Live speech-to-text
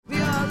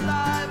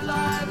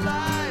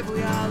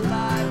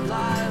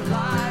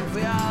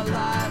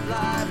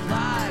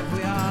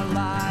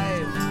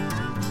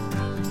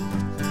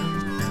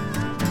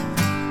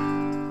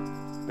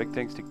big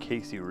thanks to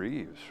Casey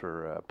Reeves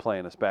for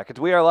playing us back. It's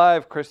We Are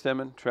Live. Chris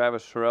Demon,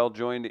 Travis Terrell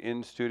joined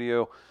in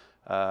studio.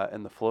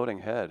 And the floating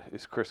head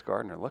is Chris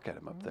Gardner. Look at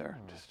him up there,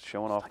 just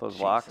showing off those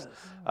locks.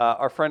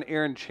 Our friend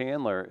Aaron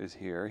Chandler is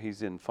here.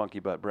 He's in Funky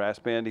Butt Brass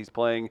Band. He's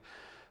playing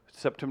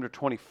September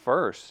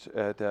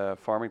 21st at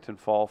Farmington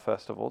Fall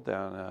Festival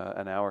down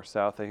an hour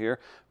south of here.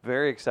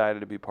 Very excited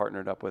to be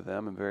partnered up with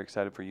them and very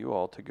excited for you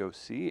all to go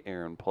see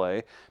Aaron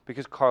play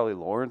because Carly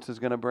Lawrence is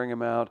going to bring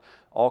him out.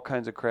 All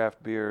kinds of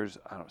craft beers,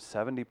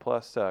 70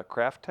 plus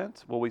craft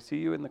tents. Will we see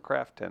you in the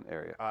craft tent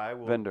area?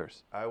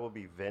 Vendors. I will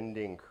be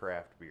vending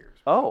craft beers.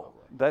 Oh,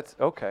 that's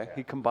okay. Yeah.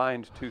 He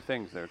combined two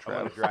things there, I'm Travis.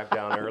 going to drive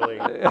down early.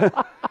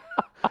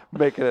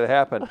 Making it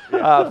happen.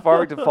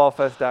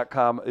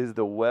 FarmingtonFallFest.com is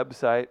the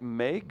website.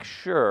 Make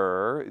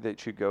sure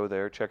that you go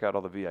there, check out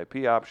all the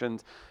VIP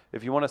options.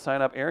 If you want to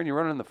sign up, Aaron, you're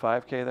running the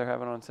 5K they're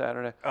having on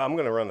Saturday? I'm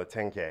going to run the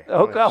 10K.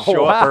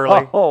 Show up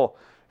early.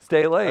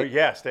 Stay late.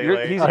 Yeah, stay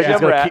late. He's You're a just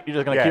gym rat.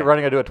 going to keep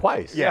running and do it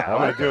twice. Yeah, I'm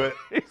going to do it.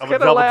 He's I'm going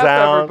to to double laugh,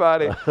 down.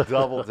 everybody.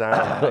 Double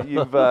down.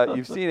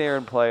 You've seen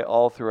Aaron play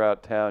all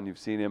throughout town. You've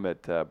seen him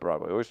at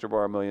Broadway Oyster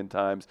Bar a million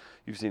times.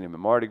 You've seen him at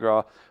Mardi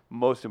Gras.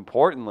 Most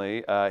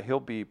importantly, he'll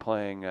be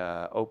playing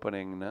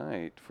opening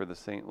night for the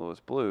St. Louis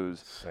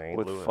Blues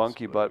with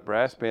Funky Butt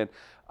Brass Band.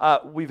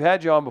 We've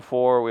had you on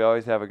before. We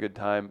always have a good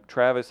time.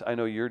 Travis, I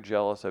know you're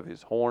jealous of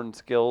his horn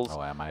skills.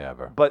 Oh, am I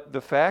ever? But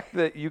the fact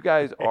that you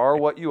guys are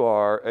what you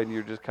are and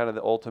you're just kind of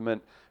the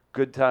ultimate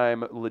good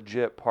time,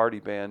 legit party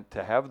band,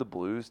 to have the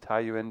Blues tie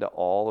you into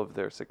all of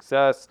their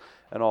success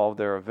and all of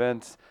their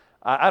events,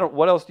 I don't.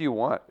 What else do you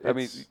want? I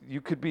mean, you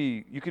could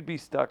be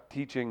stuck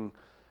teaching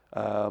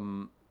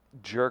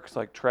jerks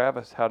like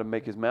Travis how to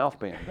make his mouth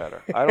band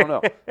better. I don't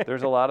know.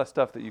 There's a lot of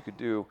stuff that you could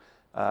do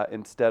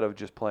instead of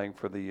just playing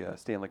for the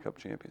Stanley Cup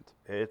champions.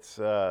 It's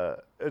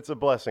a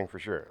blessing for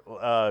sure.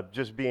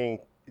 Just being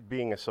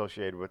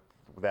associated with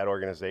that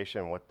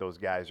organization, what those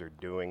guys are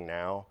doing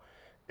now,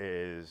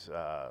 is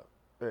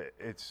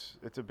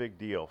it's a big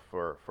deal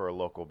for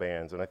local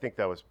bands, and I think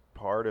that was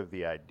part of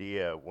the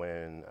idea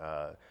when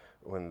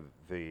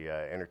the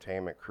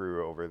entertainment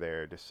crew over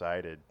there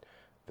decided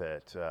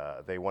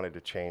that they wanted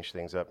to change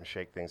things up and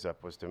shake things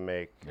up, was to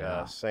make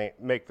the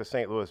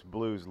St. Louis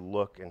Blues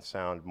look and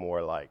sound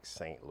more like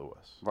St.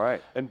 Louis. Right.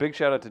 And big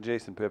shout out to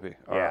Jason Pippi,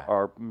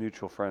 our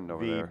mutual friend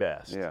over there. The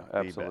best. Yeah,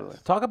 absolutely.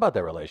 Talk about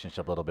that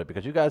relationship a little bit,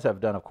 because you guys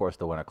have done, of course,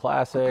 the Winter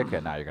Classic,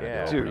 and now you're going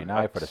to do opening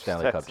night for the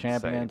Stanley Cup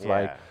champions.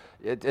 Insane.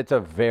 It's a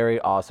very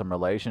awesome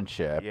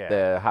relationship.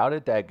 Yeah. How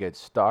did that get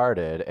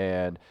started,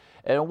 and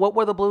what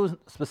were the Blues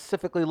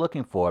specifically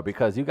looking for?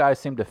 Because you guys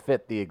seem to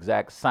fit the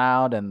exact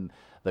sound, and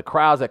the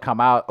crowds that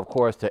come out, of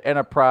course, to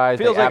Enterprise.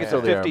 Feels like it's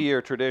a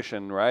 50-year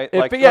tradition, right? It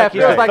Like feels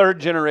like third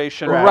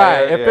generation.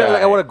 Right. It feels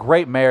like what a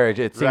great marriage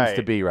it seems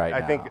to be right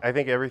now. I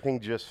think everything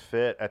just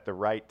fit at the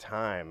right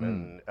time.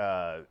 And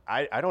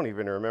I don't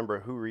even remember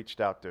who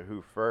reached out to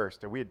who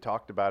first. We had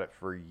talked about it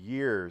for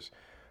years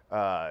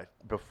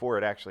before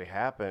it actually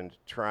happened,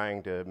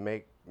 trying to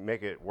make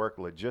it work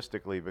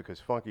logistically, because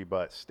Funky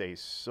Butt stays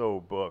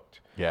so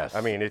booked. Yes. I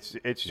mean, it's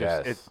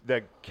just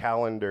the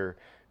calendar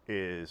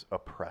is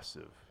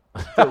oppressive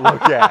to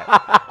look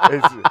at.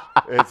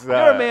 It's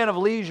You're a man of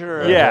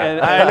leisure. Yeah,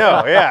 I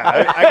know.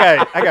 Yeah,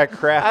 I got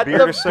craft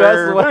beer to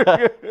serve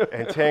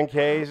and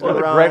 10Ks to What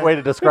a run. great way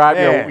to describe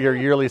your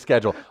yearly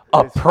schedule.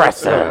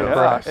 Oppressive.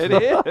 Yeah, it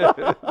is.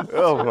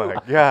 Oh my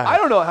God. I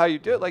don't know how you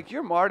do it. Like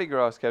your Mardi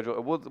Gras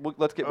schedule.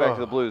 Let's get back to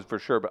the Blues for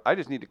sure. But I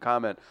just need to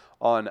comment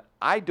on.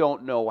 I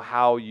don't know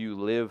how you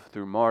live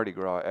through Mardi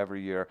Gras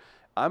every year.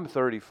 I'm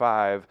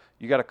 35.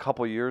 You got a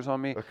couple years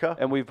on me,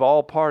 and we've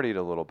all partied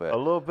a little bit. A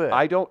little bit.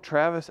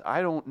 Travis,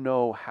 I don't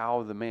know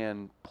how the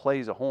man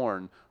plays a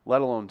horn, let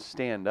alone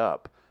stand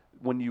up,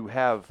 when you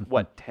have,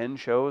 10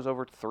 shows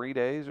over 3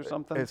 days or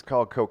something? It's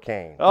called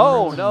cocaine.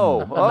 Oh,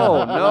 no.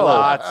 Oh, no.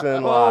 Lots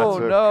and lots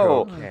of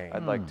cocaine.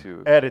 I'd like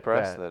to Edit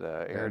express that.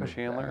 that Aaron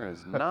Chandler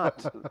is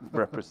not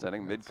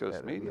representing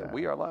Midcoast Media.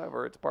 We Are Live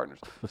or its partners.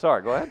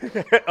 Sorry, go ahead.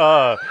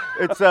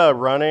 It's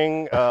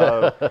running,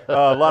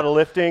 a lot of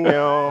lifting,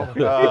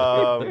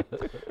 but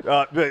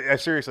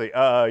seriously,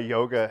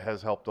 yoga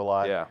has helped a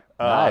lot. Yeah.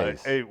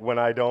 Nice. When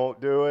I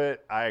don't do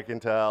it, I can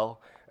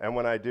tell. And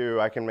when I do,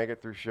 I can make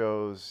it through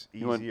shows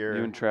easier.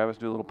 You and Travis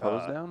do a little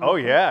pose down? Oh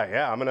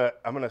yeah. I'm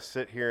gonna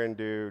sit here and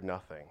do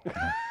nothing.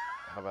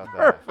 How about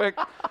that? Perfect.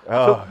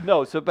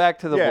 So back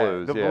to the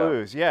Blues. The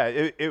Blues. Yeah,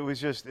 it was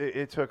just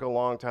it took a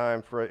long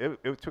time for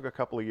it took a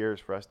couple of years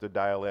for us to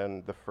dial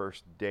in the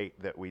first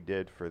date that we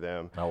did for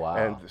them. Oh wow!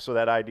 And so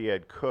that idea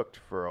had cooked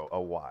for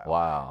a while.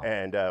 Wow!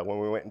 And when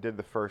we went and did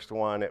the first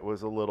one, it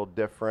was a little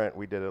different.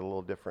 We did it a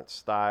little different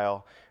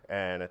style.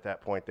 And at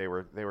that point, they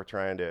were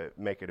trying to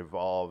make it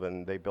evolve,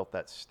 and they built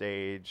that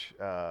stage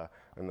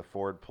in the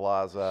Ford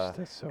Plaza.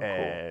 That's so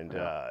and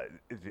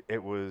cool.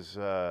 It was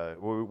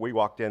we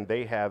walked in.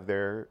 They have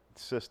their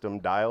system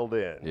dialed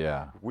in.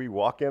 Yeah. We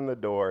walk in the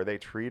door. They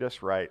treat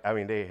us right. I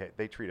mean,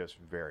 they treat us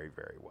very,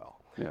 very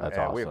well. Yeah. That's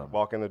and awesome. We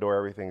walk in the door.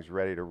 Everything's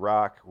ready to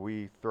rock.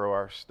 We throw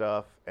our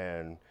stuff,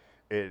 and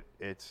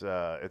it's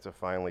a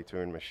finely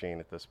tuned machine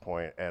at this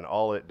point, and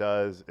all it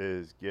does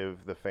is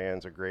give the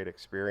fans a great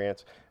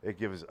experience. It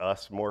gives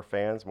us more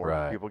fans, more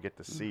Right. people get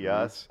to see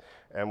us,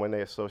 and when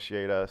they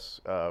associate us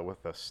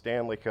with the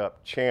Stanley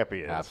Cup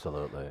champions,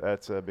 Absolutely.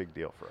 that's a big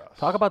deal for us.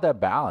 Talk about that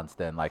balance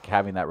then, like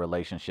having that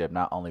relationship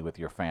not only with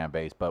your fan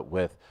base, but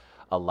with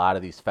a lot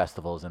of these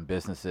festivals and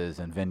businesses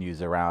and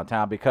venues around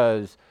town,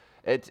 because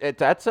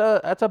that's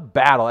a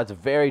battle. That's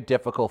very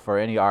difficult for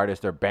any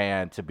artist or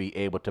band to be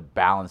able to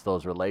balance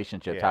those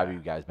relationships. How have you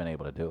guys been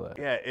able to do it?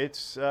 Yeah,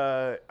 it's.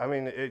 I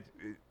mean,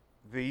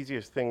 the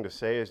easiest thing to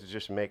say is to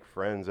just make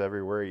friends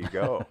everywhere you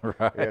go.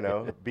 Right. You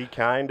know, be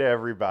kind to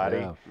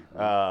everybody,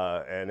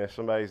 Yeah. and if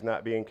somebody's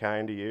not being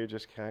kind to you,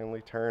 just kindly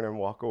turn and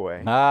walk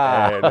away.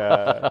 Ah.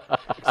 And,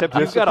 Except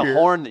you've got a disappear.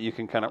 horn that you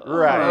can kind of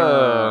Right.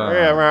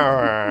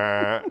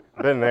 Yeah,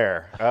 been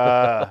there.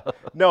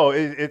 No,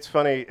 it's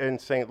funny in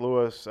St.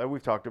 Louis.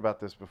 We've talked about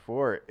this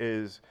before.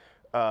 Is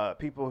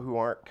people who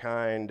aren't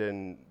kind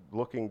and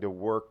looking to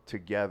work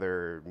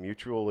together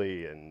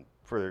mutually and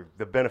for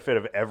the benefit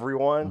of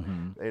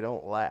everyone, they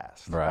don't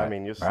last. Right. I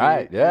mean, you see,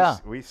 Yeah.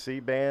 we see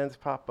bands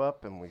pop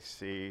up and we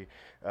see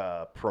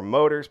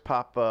promoters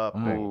pop up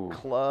and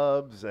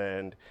clubs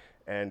and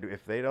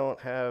if they don't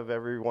have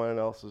everyone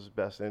else's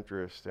best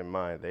interest in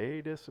mind, they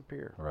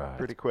disappear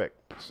pretty quick.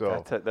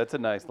 So that's a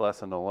nice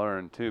lesson to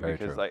learn too, Very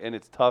because true. and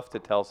it's tough to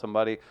tell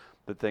somebody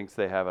that thinks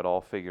they have it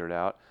all figured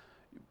out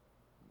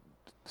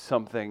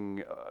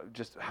something,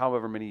 just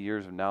however many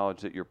years of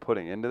knowledge that you're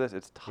putting into this.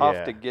 It's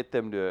tough to get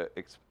them to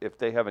if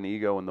they have an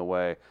ego in the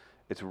way.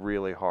 It's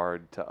really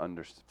hard to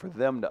for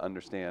them to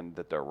understand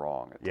that they're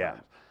wrong at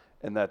times.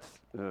 And that's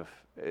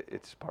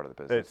it's part of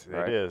the business.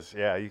 Right? It is.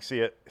 Yeah, you see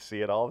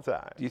it all the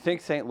time. Do you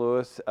think St.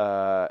 Louis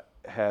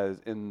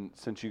has,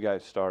 since you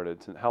guys started,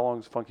 how long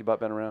has Funky Butt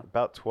been around?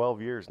 About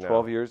 12 years now.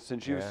 12 years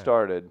since you've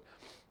started.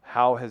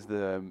 How has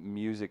the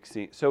music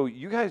scene? So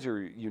you guys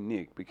are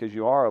unique because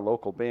you are a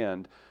local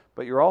band,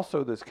 but you're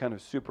also this kind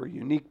of super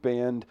unique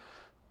band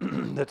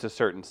that's a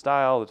certain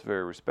style, that's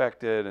very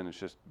respected, and it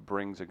just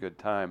brings a good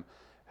time.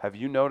 Have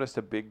you noticed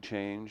a big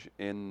change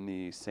in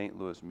the St.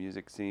 Louis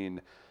music scene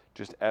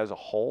just as a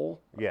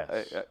whole?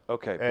 Yes.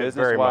 Okay, Very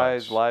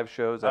business-wise, much. live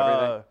shows,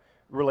 everything?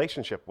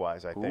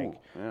 Relationship-wise, I think.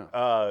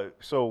 Yeah.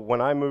 So when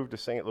I moved to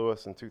St.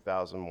 Louis in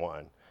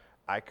 2001,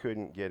 I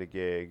couldn't get a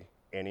gig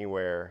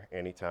anywhere,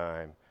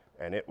 anytime,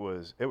 and it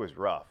was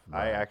rough.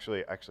 I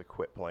actually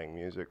quit playing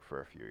music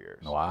for a few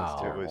years.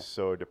 Wow. It was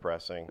so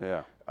depressing.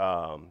 Yeah.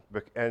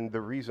 And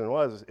the reason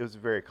was it was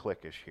very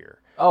cliquish here.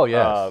 Oh,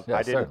 yes. Yes,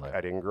 I certainly.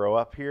 didn't grow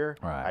up here.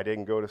 Right. I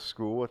didn't go to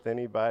school with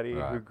anybody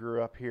Right. who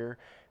grew up here.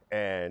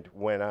 And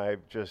when I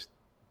just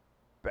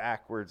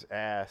backwards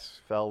ass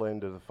fell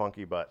into the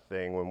Funky Butt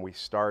thing when we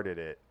started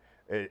it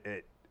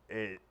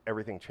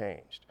everything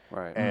changed.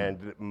 Right.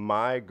 And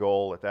my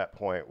goal at that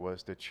point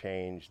was to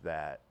change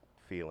that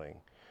feeling,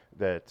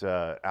 that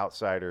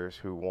outsiders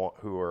who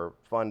are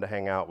fun to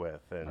hang out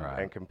with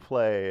and can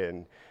play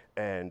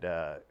and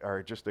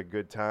are just a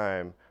good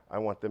time, I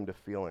want them to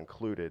feel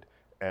included.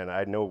 And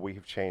I know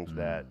we've changed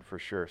that for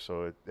sure.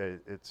 So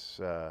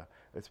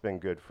it's been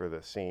good for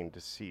the scene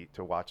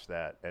to watch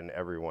that and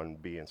everyone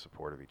be in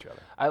support of each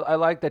other. I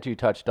like that you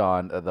touched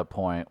on the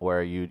point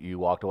where you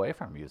walked away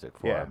from music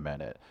for Yeah. a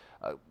minute.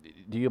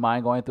 Do you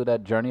mind going through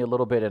that journey a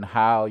little bit and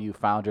how you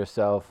found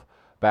yourself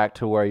back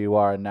to where you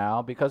are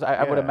now? Because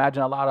I would Yeah.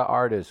 imagine a lot of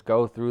artists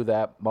go through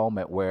that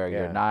moment where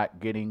you're not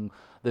getting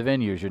the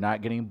venues, you're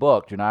not getting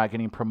booked, you're not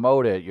getting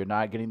promoted, you're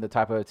not getting the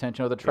type of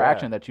attention or the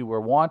traction that you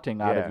were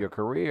wanting out of your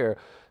career.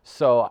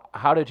 So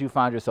how did you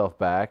find yourself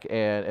back,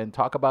 and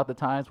talk about the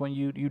times when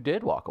you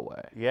did walk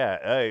away?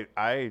 Yeah,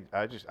 I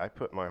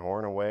put my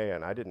horn away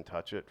and I didn't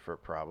touch it for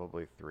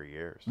probably 3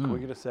 years. Can we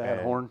get a sad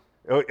And horn?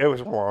 It was,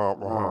 it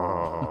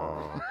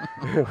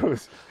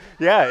was,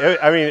 yeah.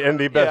 I mean, and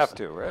the You best, have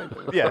to, right?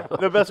 yeah,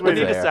 the best way We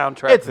need a to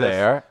soundtrack. It's to this.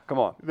 there. Come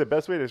on. the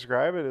best way to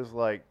describe it is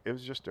like it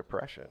was just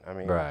depression. I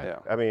mean, Right. Yeah.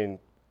 I mean,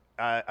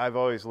 I've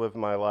always lived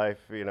my life,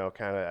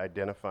 kind of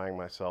identifying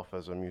myself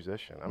as a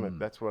musician. I mean,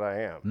 that's what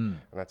I am,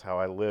 and that's how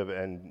I live.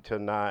 And to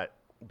not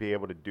be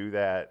able to do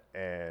that,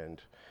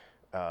 and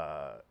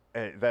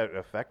that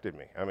affected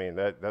me. I mean,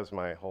 that's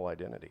my whole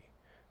identity.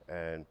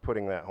 And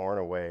putting that horn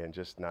away and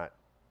just not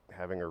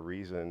having a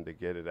reason to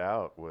get it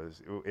out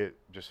it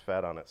just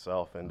fed on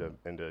itself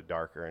into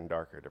darker and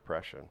darker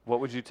depression. What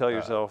would you tell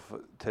yourself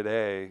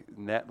today,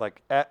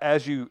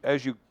 as you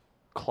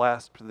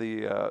clasped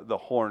the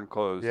horn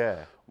closed? Yeah.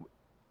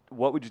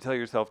 What would you tell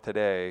yourself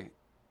today's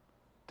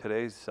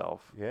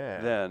self?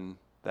 Yeah. Then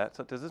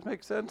does this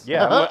make sense?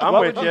 Yeah, I'm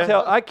what with would you you.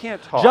 tell? I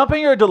can't talk. Jump in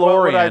your would I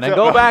DeLorean and tell-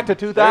 go back to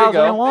There you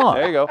 2001. go.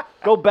 There you go.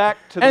 Go back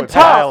to And the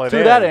talk dial it to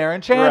in. that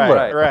Aaron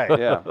Chandler. Right.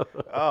 Yeah.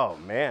 Oh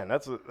man,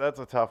 that's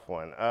a tough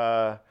one.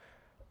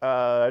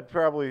 I'd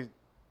probably,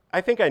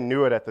 I think I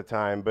knew it at the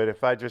time, but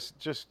if I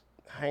just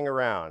hang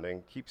around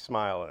and keep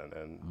smiling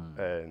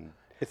and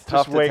It's just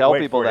tough to wait tell for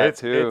people it. that It's-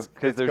 too, it's-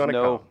 because it's there's gonna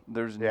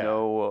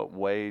no come.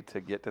 way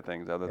to get to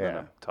things other than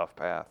Yeah. a tough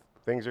path.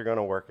 Things are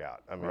gonna work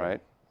out. I mean,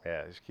 Right.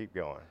 Yeah, just keep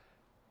going.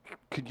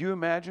 Could you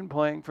imagine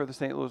playing for the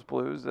St. Louis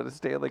Blues at a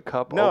Stanley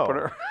Cup No.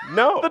 opener?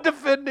 No. The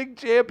defending Yeah,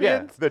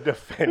 champions. the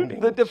defending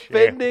The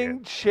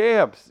defending champion.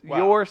 champs. Wow.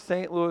 Your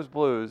St. Louis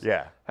Blues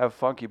Yeah. have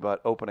Funky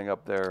Butt opening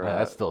up their. Yeah,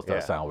 that still does yeah.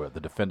 sound weird. The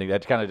defending,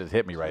 that kind of just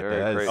hit me right very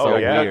there. That is great. so Oh,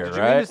 yeah. weird, Did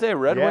you right? mean to say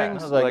Red Yeah.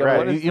 Wings? I was Like,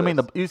 what you, is you mean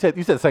this?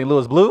 you said St.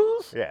 Louis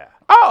Blues? Yeah.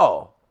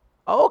 Oh,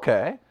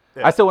 okay.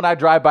 Yeah. I said when I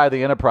drive by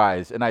the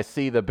Enterprise and I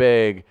see the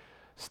big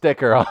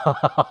sticker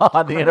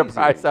on the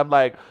Enterprise, I'm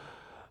like,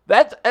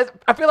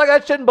 I feel like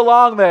that shouldn't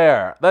belong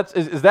there.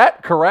 Is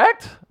that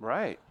correct?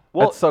 Right.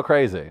 Well, That's so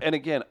crazy. and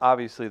again,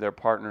 obviously they're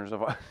partners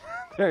of.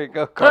 There you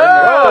go, Oh,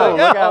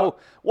 Gardner. look Oh, out.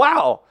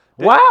 wow.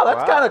 Wow, that's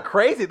Wow. kind of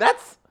crazy.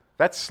 That's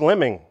That's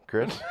slimming,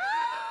 Chris.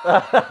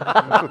 That's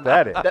what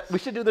that is. we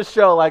should do the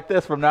show like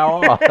this from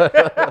now on.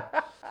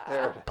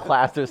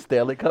 Plaster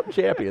Stanley Cup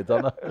champions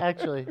on the.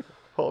 Actually,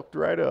 Hulked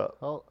right up.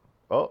 hold,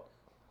 Oh, hold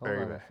there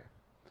you on go. a second.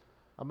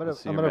 I'm gonna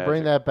Let's see I'm your gonna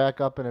bring magic. that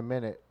back up in a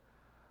minute.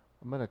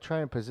 I'm gonna try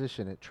and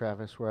position it,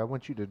 Travis, where I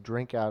want you to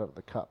drink out of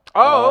the cup.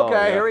 Oh, okay.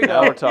 yeah. Here we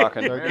Now go. we're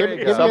talking. So give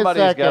me a Somebody's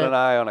got second. an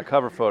eye on a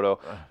cover photo.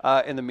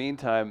 In the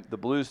meantime, the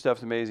Blues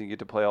stuff's amazing. You get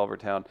to play all over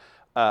town.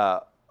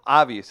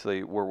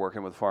 Obviously, we're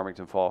working with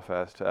Farmington Fall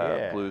Fest,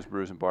 Yeah. Blues,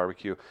 Brews, and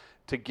Barbecue.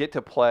 To get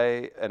to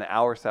play an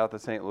hour south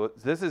of St. Louis,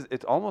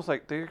 it's almost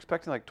like they're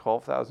expecting like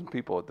 12,000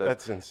 people at this.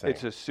 That's insane.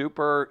 It's a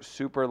super,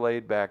 super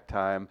laid back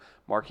time.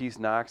 Marquise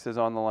Knox is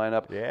on the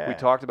lineup. Yeah. We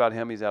talked about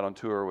him. He's out on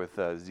tour with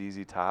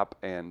ZZ Top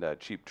and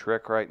Cheap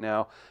Trick right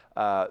now.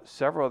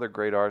 Several other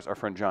great artists. Our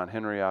friend John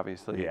Henry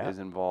obviously Yeah. is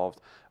involved.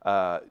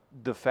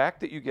 The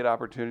fact that you get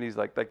opportunities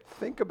like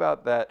think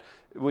about that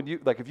when you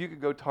if you could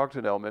go talk to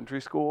an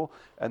elementary school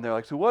and they're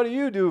like, so what do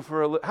you do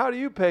for how do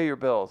you pay your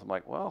bills? I'm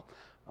like, well,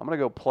 I'm gonna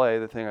go play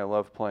the thing I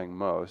love playing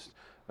most.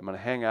 I'm gonna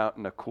hang out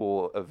in a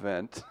cool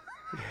event,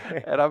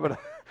 and I'm gonna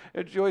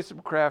enjoy some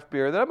craft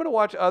beer. Then I'm gonna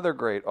watch other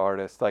great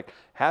artists. Like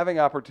having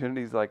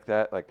opportunities like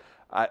that. Like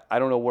I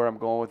don't know where I'm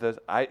going with this.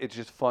 It's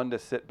just fun to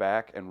sit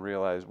back and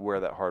realize where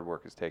that hard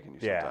work is taking you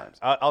Yeah, sometimes.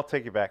 I'll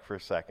take you back for a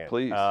second.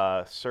 Please.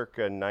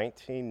 Circa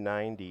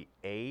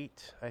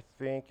 1998, I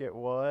think it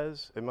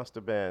was. It must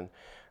have been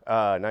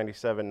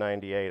 97,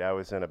 98. I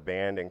was in a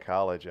band in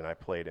college, and I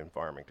played in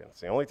Farmington.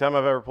 It's the only time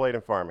I've ever played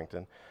in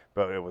Farmington,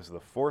 but it was the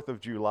 4th of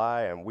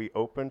July, and we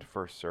opened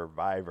for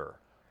Survivor.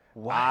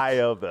 Eye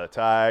of the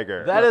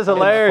Tiger. That is In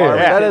hilarious.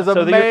 Farmington. That is so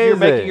amazing. you're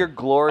making your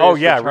glorious Oh,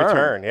 yeah, return.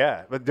 return,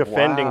 yeah. The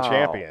defending Wow.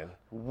 champion.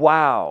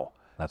 Wow.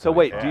 That's so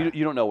wait, amazing.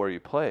 you don't know where you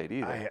played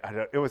either? I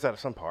don't, it was at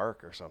some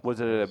park or something. Was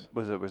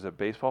it a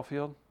baseball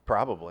field?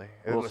 Probably.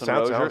 It Wilson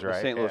sounds Rozier? right.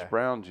 The St. Louis yeah.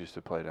 Browns used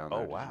to play down there.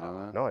 Oh, Did you know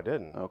wow. that? No, I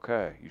didn't.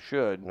 Okay, you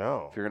should.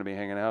 No. If you're going to be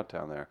hanging out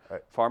down there.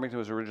 Right. Farmington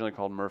was originally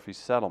called Murphy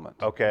Settlement.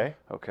 Okay.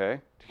 Okay.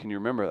 Can you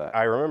remember that?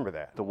 I remember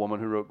that. The woman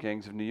who wrote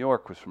Gangs of New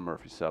York was from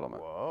Murphy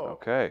Settlement. Whoa.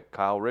 Okay.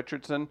 Kyle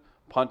Richardson,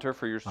 punter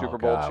for your Super Oh,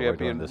 Bowl God, we're doing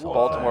champion this whole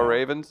Baltimore thing.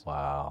 Ravens.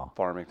 Wow.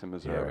 Farmington,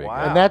 Missouri. we go.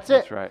 Wow. And that's it.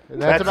 That's right.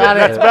 And that's it. about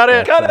That's it. about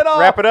it. Cut it off.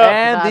 Wrap it up.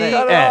 And Got the it.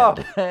 Cut it end.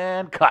 off.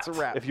 And cut. It's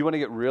a wrap. If you want to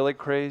get really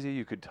crazy,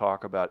 you could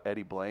talk about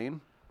Eddie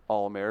Blaine,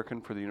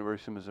 All-American for the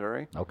University of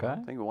Missouri. Okay. I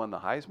think he won the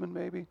Heisman,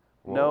 maybe.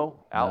 Whoa. No.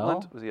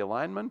 Outland. No. Was he a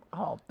lineman? I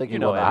don't think You he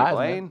know won the Eddie Heisman.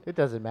 Blaine. It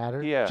doesn't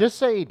matter. Yeah. Just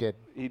say he did.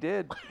 He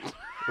did.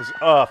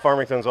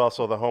 Farmington's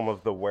also the home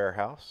of the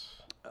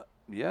Warehouse.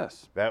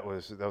 Yes. That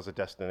was a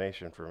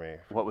destination for me.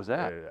 What was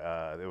that?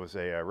 It was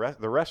the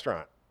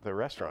restaurant. The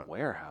restaurant.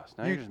 Warehouse.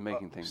 Now you're just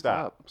making things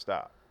Stop. up.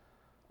 Stop.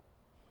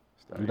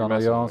 You don't know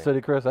your own messing with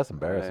city, Chris? That's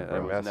embarrassing, That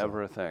bro. was messing.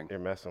 never a thing. You're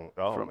messing.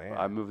 Oh man.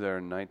 I moved there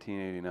in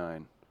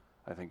 1989.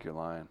 I think you're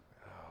lying.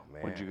 Oh,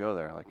 man. When'd you go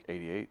there? Like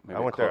 88? Maybe I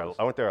it went there. closed.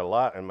 I went there a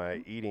lot in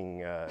my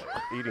eating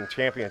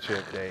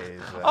championship days.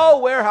 Oh,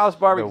 Warehouse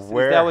Barbecue.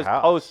 the That was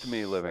Warehouse. post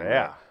me living there.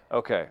 Yeah.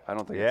 Okay. I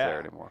don't think it's yeah. there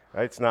anymore.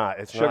 It's not.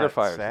 It's Sugar not. It's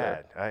Fire's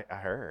sad. I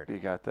heard. You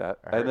got that.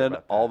 I heard And then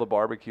about all that. the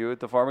barbecue at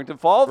the Farmington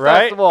Fall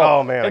Right? Festival.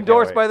 Oh, man, I can't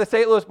Endorsed wait. by the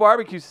St. Louis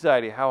Barbecue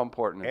Society. How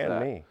important is And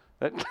that? me.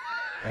 That-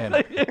 And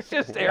it's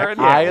just Aaron.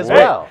 I as Hey,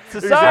 well.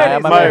 Society. I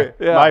am a my, man.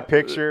 Yeah. my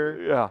picture.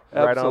 Yeah,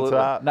 Right absolutely.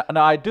 on top. No,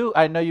 I do.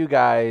 I know you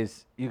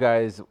guys. You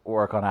guys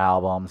work on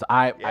albums.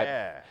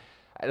 Yeah.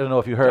 I don't know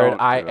if you heard. Don't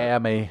I do it.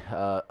 am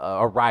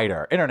a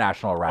writer,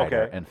 international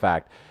writer, Okay. in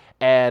fact.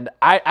 And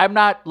I'm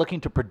not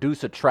looking to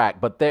produce a track,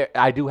 but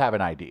I do have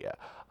an idea.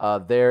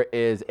 There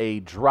is a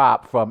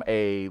drop from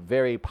a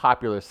very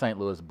popular St.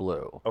 Louis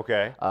Blue.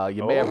 Okay.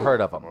 You may have heard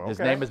of him. His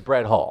okay. name is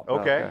Brett Hull.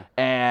 Okay. Okay.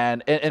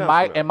 And in Sounds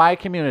my familiar. in my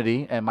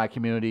community, and my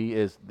community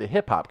is the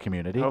hip hop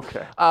community.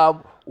 Okay.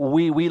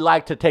 We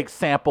like to take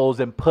samples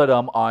and put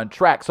them on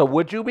track. So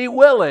would you be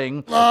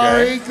willing?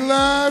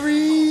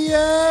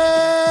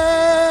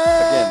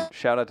 Again,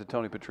 shout out to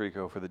Tony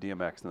Patrico for the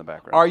DMX in the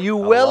background. Are you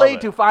love willing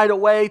it. to find a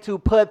way to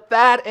put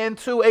that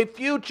into a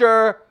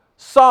future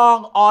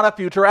song on a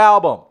future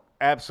album?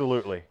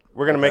 Absolutely.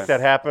 We're gonna Okay. make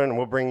that happen, and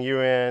we'll bring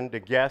you in to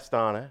guest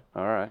on it.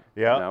 All right.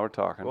 Yeah. Now we're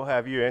talking. We'll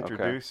have you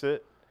introduce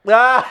it.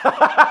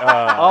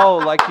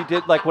 Oh, like you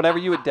did, like whenever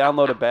you would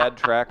download a bad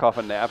track off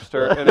of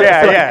Napster. And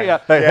Yeah, it's yeah.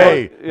 like, Hey, Yeah.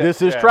 hey, Yeah.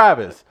 this is Yeah.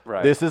 Travis.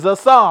 Right. This is a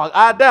song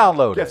I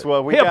downloaded. Guess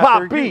what? We Hip got hop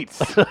for you.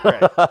 beats.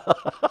 Right.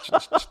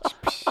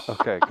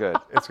 Okay, good.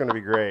 It's going to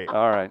be great.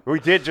 All right. We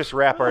did just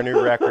wrap our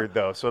new record,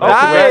 though. So Nice.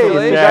 that's the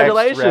next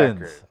Congratulations.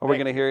 record. Are we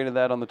going to hear any of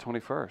that on the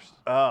 21st?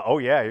 Oh,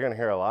 yeah, you're going to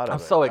hear a lot of I'm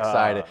it. so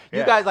excited. You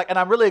yeah. guys and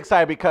I'm really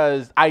excited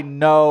because I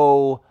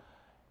know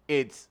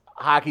it's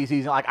hockey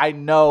season. Like I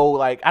know,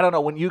 I don't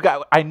know when you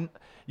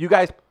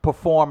guys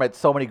perform at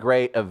so many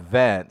great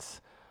events.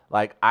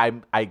 Like I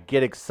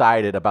get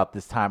excited about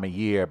this time of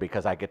year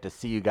because I get to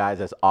see you guys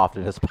as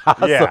often as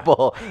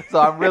possible. So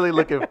I'm really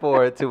looking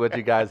forward to what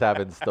you guys have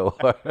in store.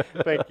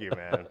 Thank you,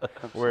 man.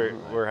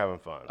 We're having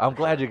fun. I'm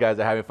glad you guys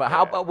are having fun.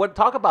 How about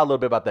talk about a little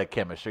bit about that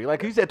chemistry?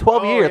 Like you said,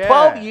 12 Oh, years. yeah.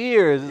 12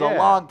 years is a Yeah.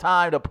 long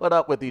time to put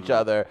up with each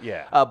other.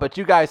 Yeah. But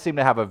you guys seem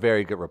to have a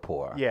very good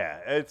rapport. Yeah,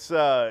 it's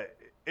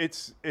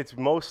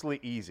mostly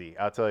easy.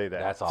 I'll tell you that.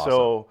 That's awesome.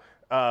 So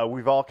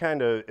we've all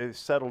kind of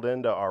settled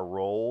into our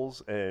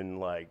roles and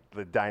like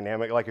the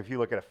dynamic. Like if you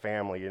look at a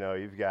family,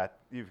 you've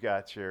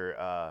got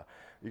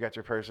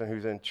your person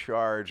who's in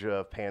charge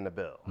of paying the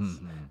bills,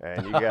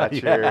 and you got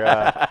you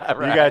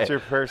got your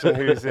person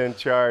who's in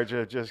charge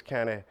of just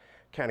kind of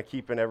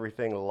keeping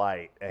everything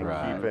light and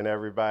keeping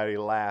everybody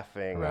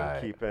laughing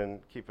and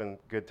keeping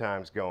good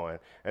times going.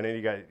 And then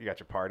you got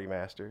your party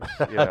masters.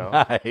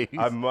 Nice.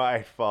 I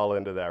might fall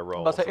into that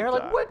role. I'll say, Aaron,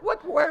 sometime.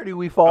 where do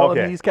we fall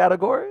Okay. in these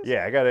categories?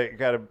 Yeah, I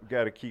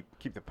gotta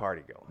keep the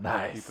party going.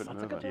 Nice. Keep it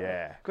moving.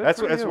 Yeah, Good that's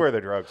for you. where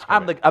the drugs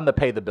come I'm the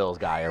pay the bills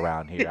guy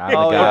around here. I'm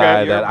Oh, the yeah,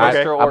 guy you're that I'm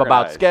Mr. about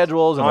Organized.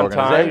 schedules and On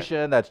time.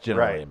 organization. That's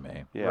generally Right.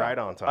 me. Yeah. Right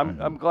on time.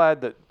 I'm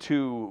glad that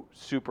two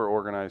super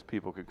organized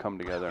people could come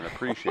together and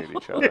appreciate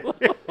each other.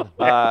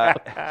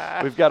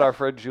 We've got our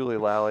friend Julie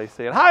Lally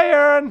saying, "Hi,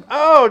 Aaron."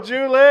 Oh,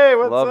 Julie,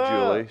 what's Love up?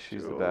 Julie.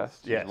 She's the Jules.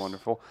 best. She's Yes.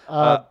 wonderful.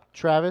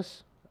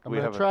 Travis, I'm we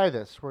going have to a- try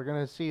this. We're going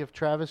to see if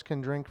Travis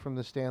can drink from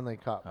the Stanley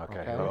Cup.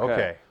 Okay.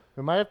 Okay.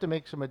 We might have to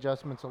make some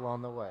adjustments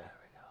along the way.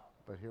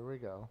 But here we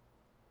go.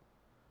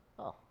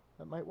 Oh,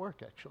 that might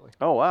work, actually.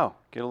 Oh, wow.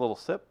 Get a little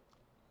sip.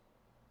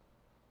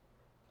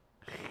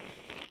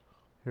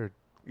 Here,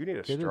 You need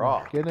a get straw.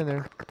 in there. Get in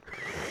there.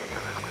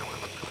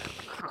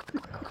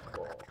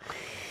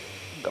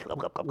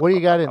 What do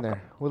you got in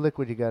there? What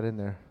liquid you got in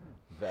there?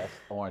 Vest,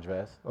 orange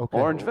vest. Okay.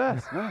 Orange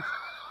vest. Nice.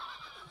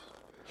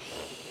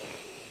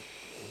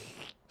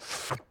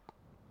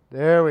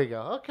 There we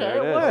go. Okay, There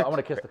it it is. worked. I want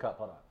to kiss the cup.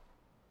 Hold on.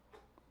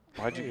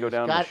 Why'd you go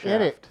down Got the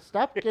in it. shaft?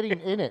 Stop getting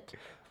in it.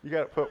 You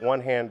got to put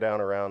one hand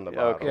down around the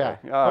bottom. Okay.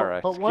 Yeah. All Put-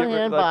 right. put one Get rid-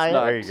 hand let's by it.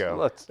 not- There you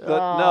go.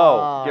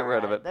 No, get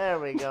rid of it. There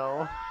we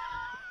go.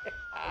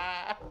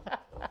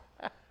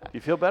 You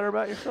feel better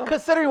about yourself?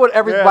 Considering what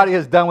everybody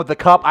has done with the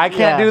cup, I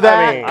can't Yeah. do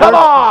that. I mean, Come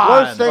on.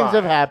 Worse things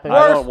have happened.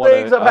 I don't Worse wanna-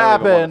 things have I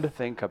don't even wanna happened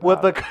think about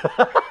with the it.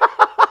 cup.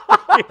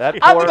 That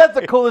I poor- think that's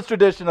the coolest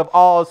tradition of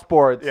all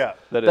sports. Yeah.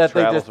 That it they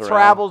travels just around.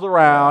 travels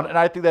around, and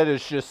I think that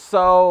is just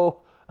so.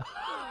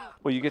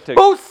 Well, you get to.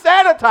 Who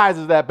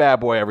sanitizes that bad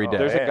boy every day?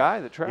 There's a man. guy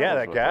that travels. Yeah,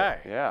 that with guy.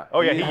 it. Yeah. Oh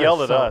yeah, he Yeah,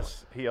 yelled at so-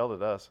 us. He yelled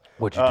at us.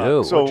 What'd you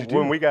do? So What'd you do?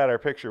 when we got our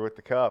picture with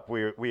the cup,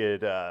 we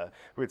had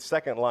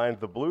second lined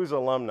the Blues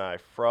alumni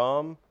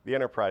from the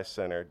Enterprise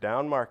Center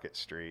down Market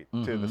Street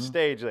to the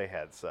stage they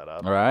had set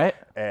up. All right.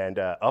 And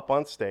up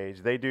on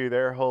stage, they do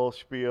their whole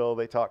spiel.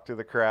 They talk to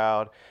the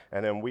crowd,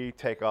 and then we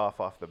take off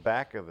the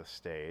back of the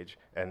stage,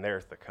 and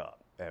there's the cup.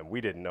 And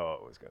we didn't know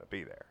it was going to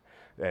be there,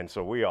 and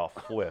so we all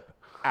flip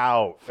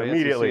out Fancy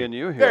immediately. seeing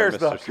you here, there's Mr.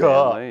 the cup.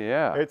 Stanley,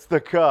 yeah. It's the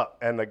cup,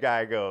 and the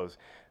guy goes,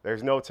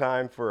 "There's no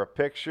time for a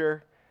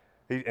picture."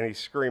 And he's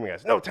screaming at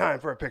us, "No time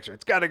for a picture.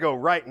 It's got to go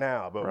right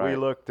now." But we Right.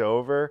 looked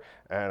over,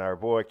 and our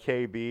boy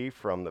KB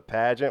from the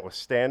pageant was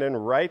standing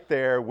right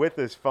there with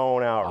his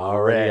phone out,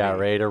 Already out,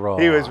 ready to roll.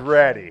 He was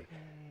ready.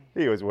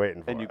 He was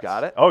waiting for And us. you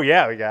got it? Oh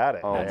yeah, we got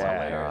it. Oh, That's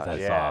yeah, hilarious.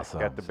 That's yeah. awesome.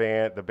 Got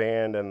the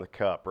band, and the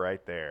cup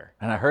right there.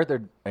 And I heard they're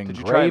you try and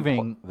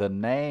engraving the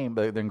name,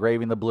 they're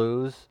engraving the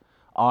Blues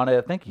on it,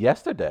 I think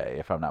yesterday,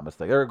 if I'm not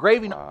mistaken. They're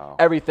engraving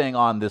everything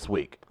on this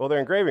week. Well, they're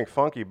engraving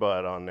Funky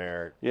Butt on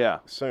there. Yeah.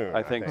 Soon,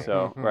 I think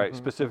so. Right.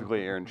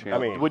 Specifically, Aaron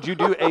Chandler. I mean- would you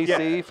do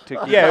AC to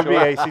keep Yeah, it it'd be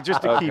short? AC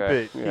just to keep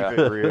Okay, it yeah.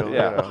 real.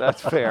 Yeah, you know.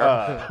 that's fair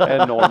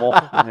and normal.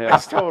 Yeah.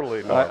 It's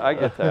totally normal. I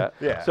get that.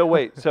 Yeah. So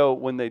wait, so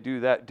when they do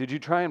that, did you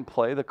try and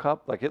play the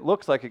cup? Like it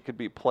looks like it could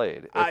be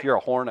played if you're a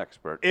horn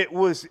expert. It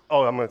was.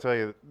 Oh, I'm going to tell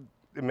you.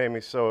 It made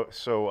me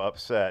so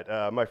upset.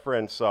 My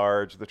friend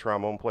Sarge, the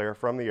trombone player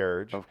from the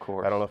Urge. Of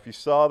course. I don't know if you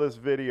saw this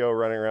video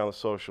running around the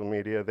social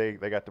media. They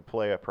got to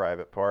play a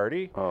private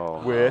party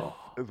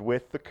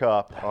with the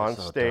cup on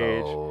so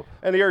stage. dope.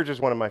 And the Urge is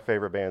one of my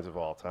favorite bands of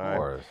all time.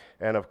 course.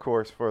 And of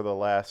course, for the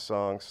last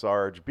song,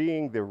 Sarge,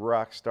 being the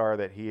rock star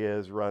that he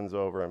is, runs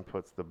over and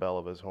puts the bell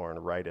of his horn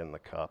right in the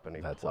cup, and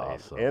he That's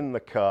plays awesome. in the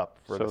cup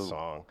for the So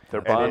song. They're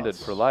And bonded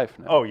it's- for life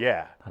now. Oh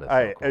yeah, That is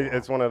so cool.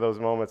 It's one of those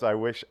moments. I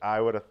wish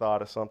I would have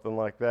thought of something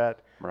like that,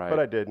 Right. but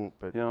I didn't.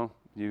 But You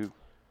know,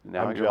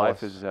 now I'm your life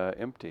jealous. is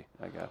empty.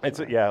 I guess. it's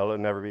it'll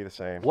never be the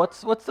same.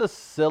 What's the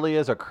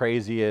silliest or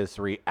craziest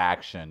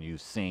reaction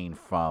you've seen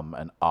from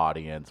an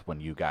audience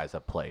when you guys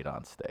have played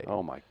on stage?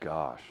 Oh my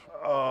gosh.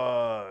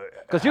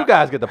 Because you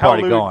guys get the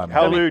party going.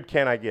 How man. lewd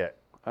can I get?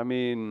 I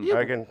mean,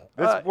 we're and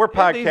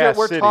podcast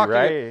we're city, talking,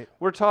 right?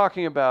 We're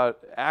talking about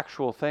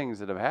actual things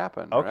that have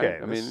happened. Okay.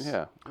 Right? I mean,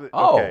 yeah.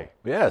 Oh, Okay.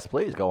 yes,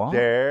 please go on.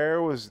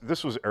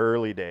 This was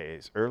early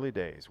days.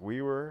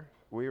 We were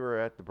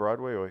at the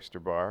Broadway Oyster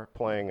Bar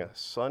playing a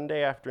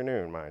Sunday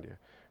afternoon, mind you,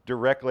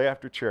 directly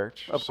after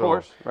church. Of So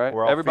course, right?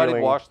 we're all Everybody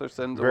feeling washed their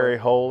sins very away.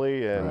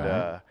 holy, and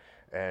Right.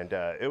 and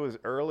it was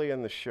early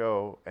in the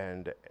show,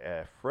 and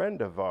a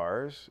friend of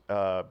ours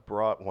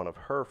brought one of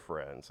her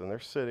friends, and they're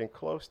sitting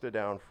close to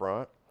down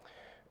front.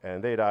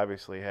 And they'd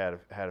obviously had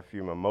a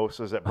few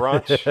mimosas at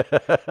brunch,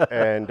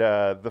 and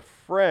the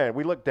friend,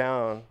 we looked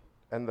down,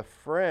 and the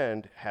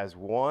friend has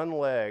one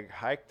leg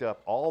hiked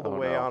up all the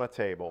way no. on a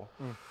table,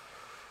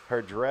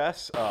 her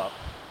dress up,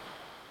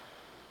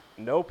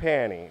 no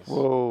panties,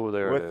 Whoa,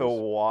 there it with is. a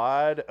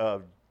wad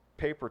of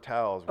paper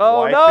towels. Oh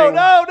wiping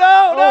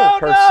no!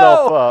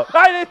 herself up.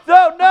 I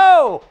don't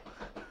know.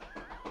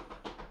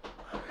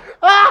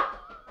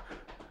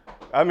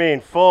 I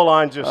mean, full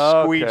on just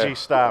Okay. squeegee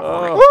stop,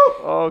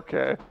 Oh,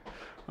 okay.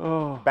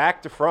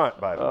 back to front,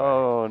 by the way.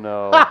 Oh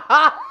no.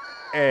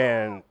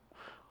 And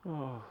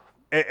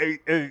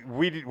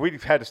we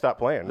had to stop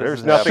playing. There's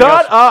is nothing.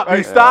 Shut else. up!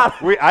 You stop.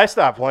 I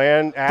stopped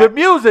playing. The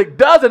music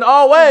doesn't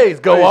always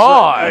go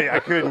on. I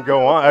couldn't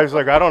go on. I was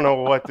like, I don't know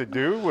what to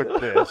do with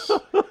this.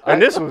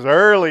 And this was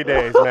early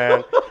days,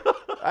 man.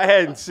 I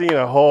hadn't seen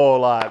a whole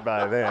lot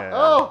by then.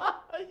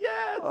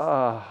 Yes.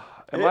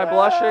 Am I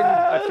blushing?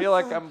 I feel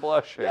like I'm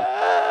blushing.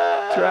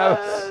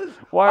 Travis,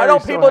 why Why are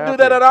don't you so people do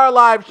that happy? at our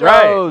live shows?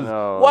 Right.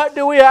 No, What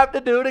do we have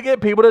to do to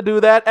get people to do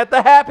that at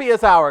the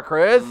happiest hour,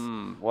 Chris?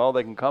 Well,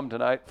 they can come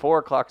tonight. 4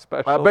 o'clock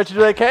special. I bet you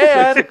they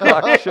can. 6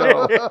 o'clock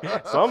show.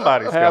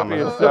 Somebody's coming.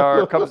 Happiest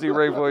hour. Come see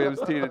Ray Williams,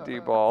 Tina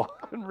D-Ball,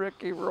 and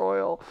Ricky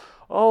Royal.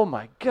 Oh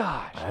my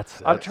gosh.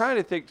 I'm trying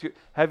to think.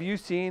 Have you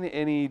seen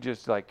any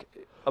just like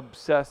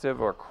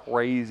obsessive or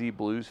crazy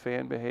blues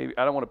fan behavior?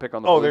 I don't want to pick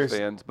on the blues there's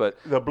fans, but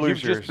the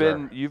blues you've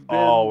been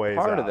always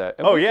part of out. that.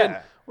 And Oh, we yeah. can,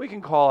 we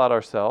can call out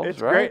ourselves,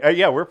 It's right? great.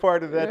 Yeah, we're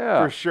part of that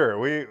Yeah. for sure.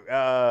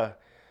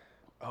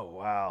 Oh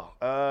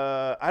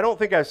wow. I don't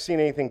think I've seen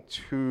anything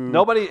too.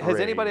 Nobody has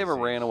anybody ever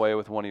crazy. ran away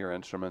with one of your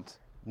instruments?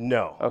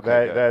 No.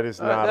 Okay, good. that is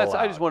not allowed.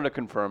 I just wanted to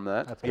confirm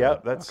that. Yeah,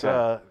 that's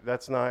Okay.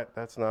 that's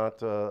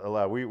not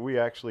allowed. We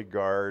actually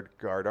guard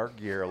our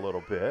gear a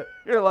little bit.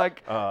 You're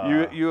like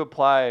you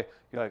apply.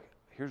 You're like,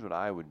 here's what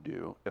I would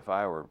do if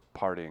I were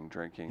partying,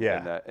 drinking,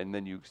 Yeah. and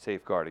then you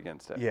safeguard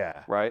against it.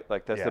 Yeah. Right.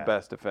 Like that's the Yeah.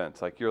 best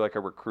defense. Like you're like a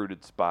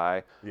recruited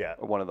spy. Yeah.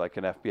 Or one of like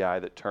an FBI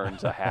that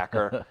turns a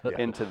hacker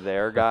into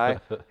their guy.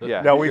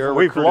 Yeah. No, you're a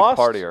we've recruited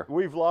lost partier.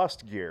 we've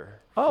lost gear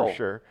Oh, for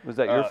sure. was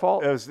that your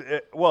fault?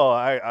 Well,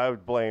 I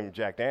would blame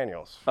Jack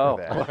Daniels for Oh,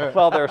 that.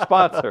 well, they're a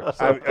sponsor.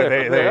 So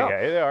They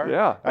are.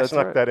 Yeah, I that's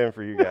snuck right. that in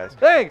for you guys.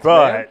 Thanks,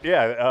 But man.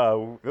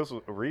 yeah, this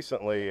was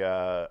recently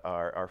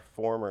our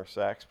former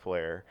sax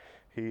player.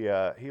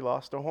 He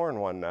lost a horn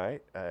one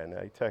night, and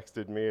he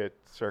texted me at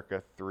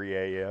circa 3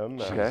 a.m.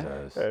 Okay.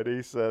 Jesus. And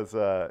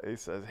he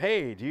says,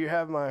 "Hey, do you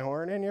have my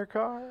horn in your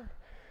car?"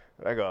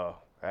 And I go,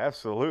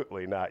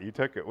 "Absolutely not. You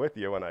took it with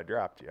you when I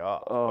dropped you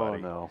off, Oh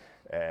buddy." no.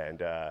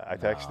 And I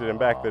texted him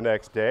back the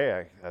next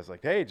day. I was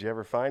like, "Hey, did you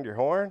ever find your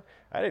horn?"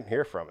 I didn't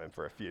hear from him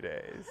for a few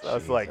days. I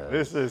was like,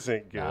 "This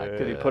isn't good."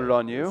 Did he put it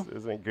on you?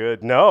 This isn't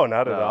good. No,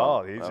 not at No.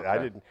 all. I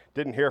Okay.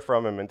 didn't hear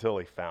from him until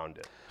he found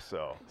it.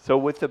 So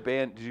with the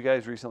band, did you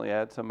guys recently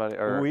add somebody?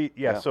 Or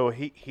So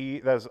he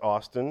that's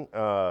Austin.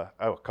 I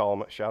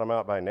will shout him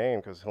out by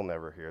name because he'll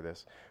never hear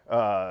this.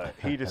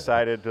 He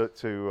decided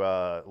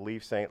to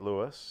leave St.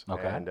 Louis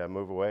and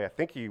move away. I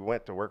think he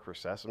went to work for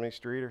Sesame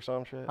Street or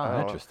some shit. I Oh, don't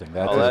know. interesting.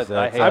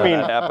 I hate I when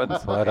mean- that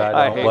happens. But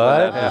I hate when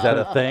that is that a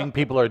happens. thing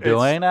people are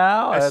doing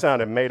now? That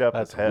sounded made up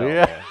as hell.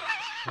 weird. Man.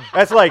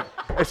 That's like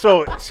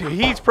so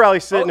he's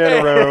probably sitting in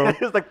a room.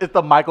 it's like it's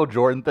the Michael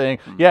Jordan thing.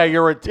 Yeah,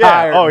 you're Yeah.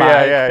 retired. Oh yeah,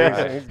 Mike.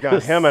 yeah. He's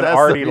got him and Sesame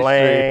Artie Street.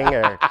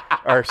 Lang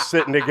are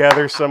sitting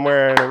together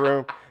somewhere in a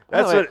room.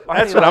 That's Wait, what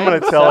Artie I'm going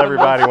Lang, to tell 7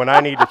 everybody when I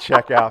need to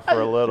check out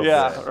for a little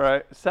Yeah, bit.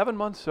 right. 7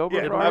 months sober.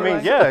 Yeah, for I Artie mean,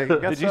 Lang? yeah. he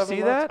got Did you 7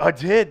 see months. that? I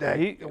did.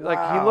 He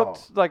Wow.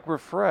 looked like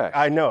refreshed.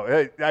 I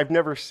know. I've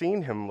never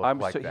seen him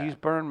look like that. He's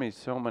burned me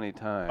so many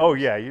times. Oh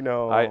yeah, you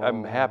know.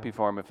 I'm happy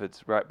for him if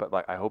it's right, but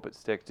like I hope it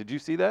sticks. Did you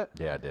see that?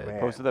 Yeah, I did. Man.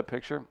 Posted that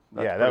picture.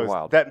 That's Yeah, pretty that was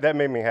wild. that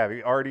made me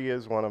happy. Artie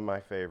is one of my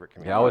favorite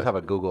comedians. Yeah, I always have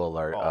a Google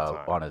alert All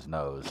time. on his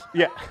nose.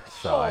 Yeah.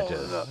 So I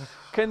just.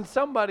 Can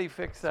somebody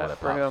fix that what it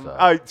for him? pops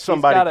up. He's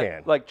Somebody gotta-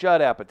 can. Like Judd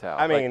Apatow.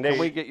 I mean, can they-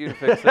 we get you to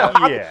fix that?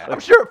 Yeah.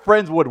 I'm sure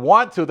friends would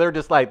want to. They're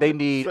just like they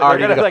need they're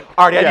Artie to gonna go. like,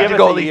 Artie, I yeah, need give to us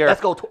go. a At least, year.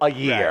 let's go to a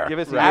year. Give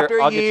us a year. After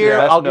a I'll get you the year,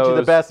 best I'll get you the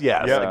nose. best.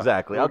 Yes, Yeah.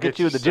 exactly. We'll I'll get get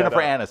you you the set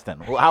Jennifer up.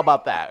 Aniston. Well, how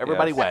about that?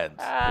 Everybody Yes. wins.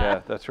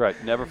 Yeah, that's right.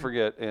 Never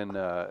forget in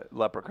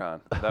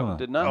Leprechaun. That one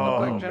did not look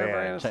Oh, like Jennifer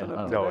man. Aniston.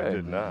 of No, it today.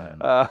 did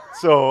not.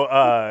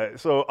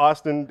 So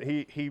Austin,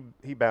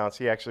 he bounced.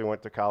 He actually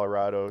went to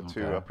Colorado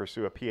to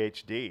pursue a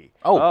PhD.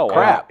 Oh, Oh,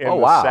 crap! In Oh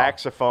the wow!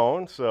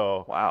 saxophone.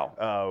 So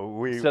Wow.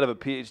 we Instead of a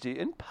PhD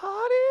in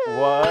potting.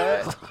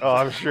 What? Oh,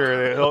 I'm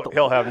sure that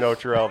he'll have no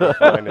trouble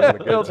finding the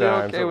good He'll be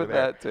times okay over with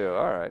there. that too.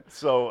 All right.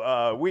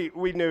 So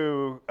we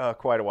knew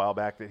quite a while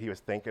back that he was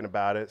thinking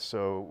about it.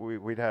 So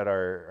we'd had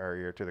our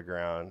ear to the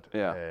ground.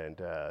 Yeah.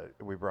 And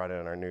we brought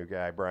in our new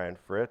guy, Brian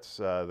Fritz,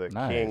 the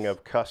Nice. king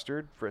of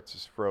custard.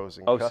 Fritz's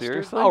Frozen Oh, Custard.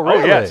 seriously? Oh, Oh,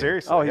 yeah, really?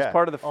 seriously. Oh, he's yeah.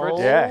 part of the Fritz.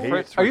 Oh. Yeah,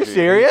 Fritz Are you regime.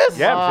 serious?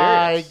 Yeah, I'm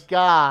My serious.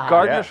 God.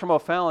 Gardner's Yeah. from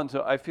O'Fallon,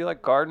 so I feel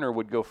like Gardner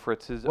would go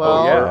Fritz's Well-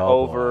 over, Yeah. Oh,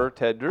 over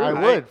Ted Drew. I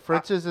would.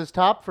 Fritz's is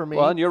top for me.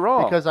 Well, and you're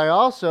wrong. Because I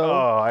also,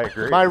 Oh, I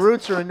agree. my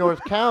roots are in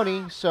North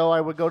County, so I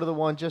would go to the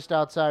one just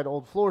outside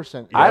Old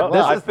Florissant. Yeah.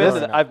 Well, I've been to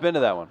growing that. up. I've been to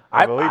that one.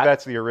 I believe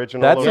that's the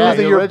original. That's Yeah, who's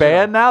the in your original.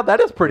 band now? That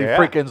is pretty Yeah.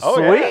 freaking Oh,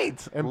 yeah.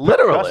 sweet. And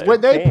Literally.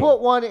 When they King. put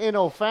one in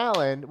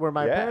O'Fallon, where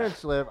my Yeah.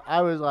 parents live,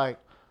 I was like,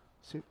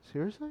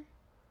 seriously?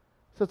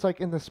 So it's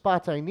like in the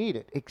spots I need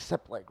it,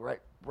 except like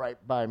right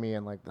by me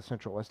in like the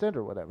Central West End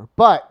or whatever.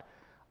 But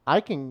I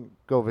can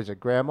go visit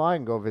grandma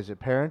and go visit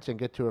parents and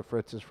get to a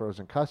Fritz's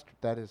Frozen Custard.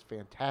 That is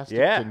fantastic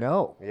Yeah. to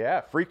know.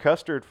 Yeah, free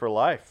custard for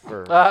life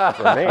for me.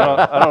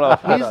 I don't know.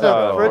 If He's that's the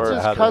how it works.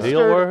 Fritz's how the deal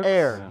Custard works.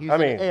 heir. He's I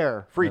an mean,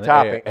 heir free The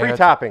topping, air- free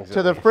toppings. to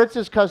at the least.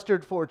 Fritz's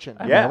Custard fortune.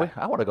 Yeah.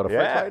 I want to go to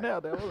Yeah. Fritz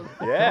right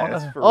now. Yeah,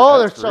 that's for, Oh,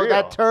 that's there's so real.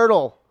 that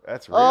turtle.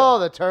 That's real. Oh,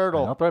 the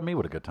turtle. Don't threaten me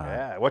with a good time.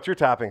 Yeah. What's your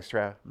toppings,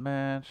 Trav?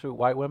 Man, shoot,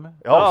 white women?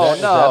 Oh,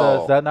 Is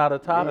no. that not a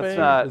topic? That's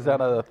not- Is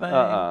that a thing?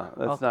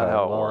 That's not Okay,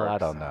 how it well, works. I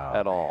don't know.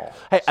 At all.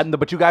 Hey,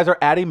 but you guys are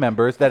adding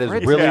members. That is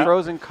Fritz's really. Yeah.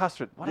 frozen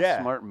custard. What a Yeah.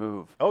 smart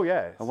move. Oh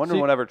yeah. I wonder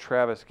See- whenever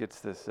Travis gets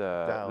this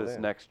Dialed this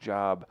in. next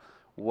job,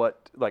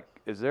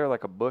 is there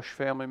like a Bush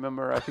family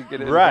member I could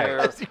get in Right.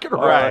 there? You can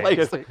Right.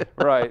 replace it.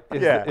 Right.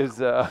 Yeah. Is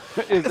there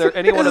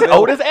anyone This is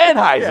available? Otis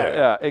Anheuser.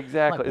 Yeah,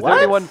 exactly. Like, Is there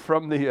what? anyone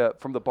from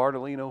the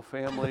Bartolino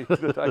family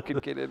that I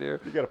could get in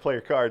here? You got to play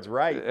your cards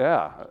right.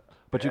 Yeah.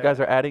 But you guys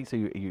are adding, so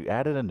you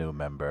added a new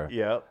member.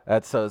 Yep.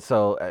 That's so you.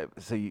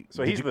 So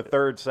did he's you- the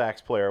third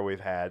sax player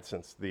we've had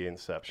since the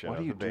inception What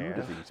of do you the do band.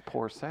 to these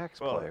poor sax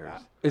Well, players?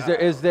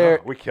 Is there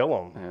We kill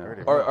them.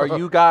 Yeah. are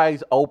you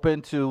guys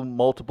open to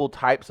multiple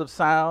types of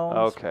sounds?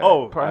 Okay.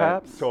 Oh,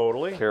 perhaps?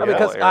 totally. Careful,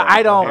 Because Aaron.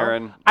 I don't,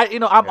 Aaron.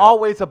 I'm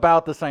always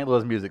about the St.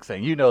 Louis music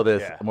scene. You know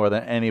this Yeah. more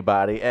than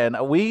anybody, and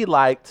we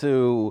like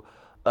to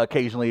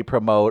occasionally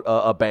promote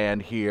a band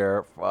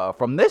here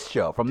from this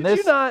show. From Did this,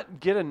 you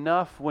not get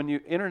enough when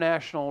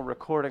international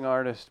recording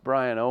artist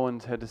Brian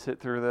Owens had to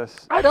sit through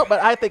this? I don't, but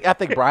I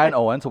think Brian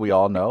Owens, who we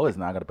all know, is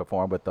not going to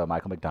perform with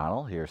Michael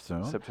McDonald here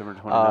soon. September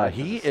 29th.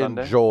 He is a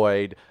Sunday.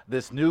 enjoyed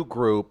this new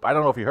group. I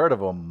don't know if you heard of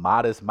them,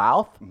 Modest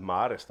Mouth.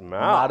 Modest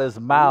Mouth. Modest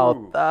Mouth.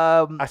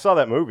 Ooh. I saw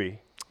that movie.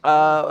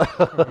 Oh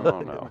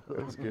no.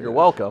 You're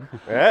welcome.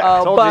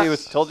 Yeah.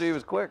 Told you he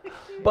was quick.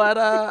 But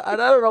I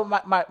don't know.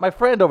 My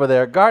friend over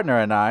there, Gardner,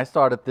 and I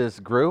started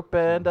this group.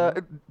 And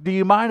do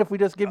you mind if we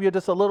just give you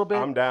just a little bit?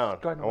 I'm down.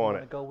 Gardner, I want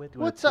wanna it. Go with,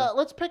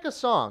 Let's pick a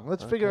song.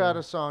 Let's figure out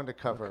a song to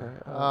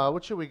cover.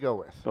 What should we go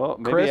with? Well,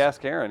 maybe Chris?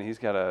 ask Aaron. He's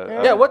got a.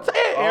 yeah.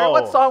 Aaron,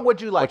 what Oh. song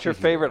would you like? What's your to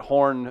hear? favorite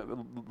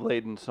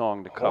horn-laden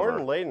song to cover?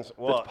 Horn laden.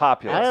 Well, That's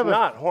popular. I It's have a-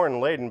 not horn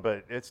laden,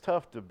 but it's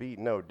tough to beat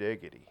No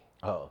Diggity.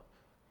 Oh.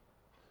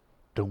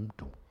 Dum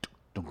dum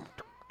dum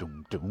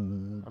dum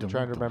dum. I'm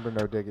trying to remember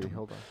No Diggity.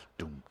 Hold on.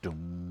 Dum dum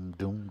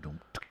dum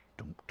dum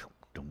dum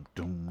dum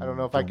dum. I don't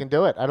know if I can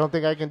do it. I don't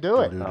think I can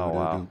do it. Oh,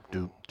 wow.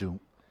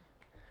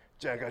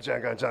 Janga,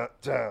 janga, janga.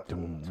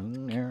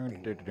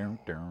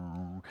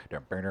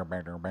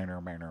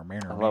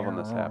 I love when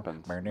this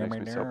happens. Makes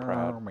me so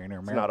proud.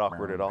 It's not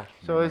awkward at all.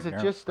 So is it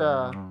just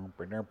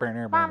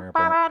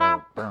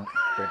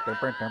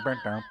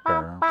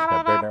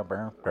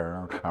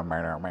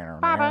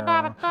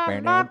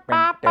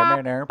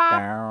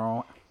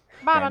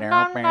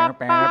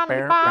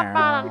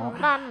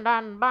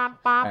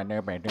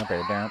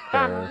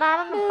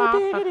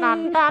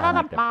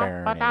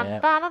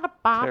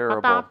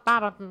Terrible.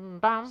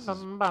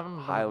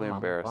 Highly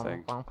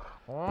embarrassing.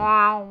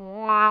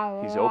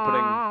 He's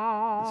opening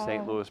the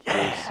St. Louis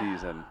Blues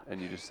season,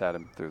 and you just sat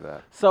him through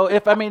that. So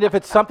if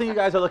it's something you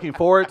guys are looking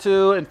forward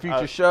to in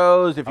future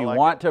shows, if you like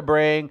want to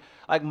bring,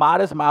 like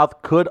Modest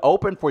Mouth could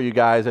open for you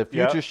guys at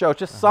future Yep. shows,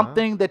 just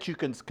something that you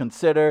can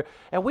consider.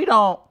 And we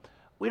don't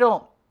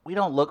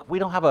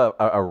have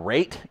a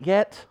rate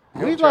yet.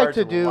 We'd charge like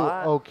to a do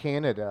lot? Oh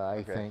Canada,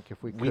 I think,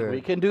 if we could.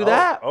 We can do Oh,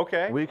 that.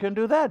 okay. We can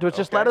do that.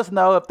 Just let Okay. us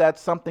know if that's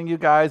something you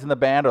guys in the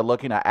band are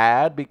looking to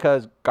add,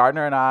 because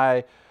Gardner and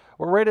I,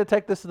 we're ready to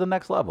take this to the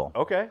next level.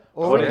 Okay.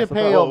 Or What we is- could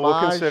pay we'll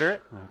homage. consider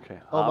it. Okay.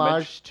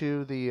 Homage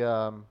to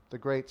the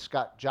great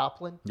Scott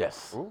Joplin.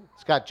 Yes.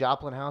 Scott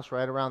Joplin House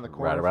right around the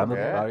corner. Right around from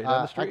the, here. right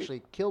down the street.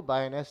 Actually killed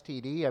by an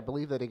STD, I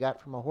believe, that he got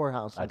from a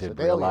whorehouse in I didn't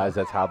Sedalia. realize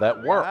that's how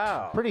that worked.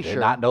 Wow. Pretty Did sure.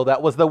 not know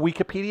that was the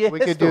Wikipedia We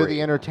history. could do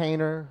The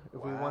Entertainer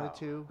if we wanted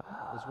to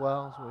as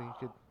well. So we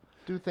could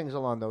do things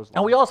along those lines.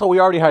 And we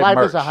already have Life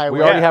merch. is a highway.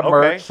 We already Yeah, have okay.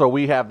 merch, so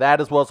we have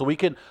that as well. So we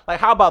can, like,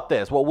 how about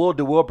this? What we'll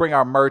do, we'll bring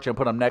our merch and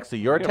put them next to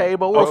your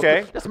table. We'll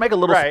Okay. just make a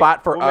little Right.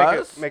 spot for We'll make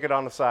us. Make it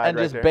on the side and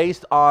right just there.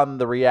 based on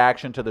the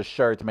reaction to the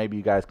shirts, maybe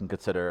you guys can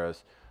consider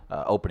us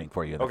opening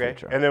for you in the Okay.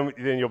 future. And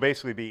then you'll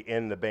basically be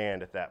in the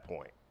band at that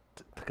point.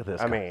 Look at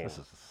this. I guy. mean, This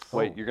is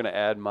Wait, you're gonna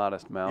add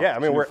Modest Mouth? Yeah, I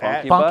mean, to we're Funky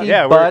at- Butt? Funky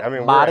Yeah, butt,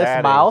 we're modest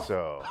adding, mouth.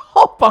 so-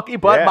 Oh, funky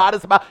butt, Yeah.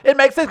 modest mouth. It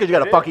makes sense because you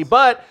got a It funky is.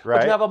 butt, but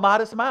Right. you have a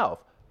modest mouth.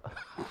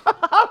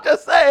 I'm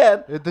just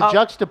saying. The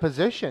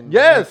juxtaposition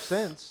Yes. makes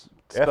sense.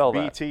 Spell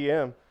that.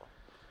 FBTM.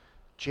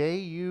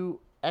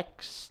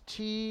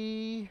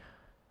 JUXTAPOSITION.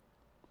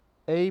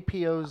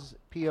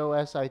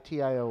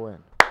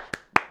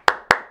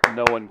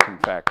 No one can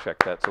fact check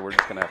that, so we're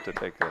just gonna have to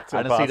take it.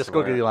 I didn't see the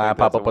impossible. squiggly I line think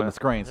pop that's up a on win. the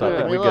screen, so I Let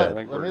think me we're look. good.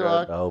 think Let we're me good.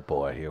 look. Oh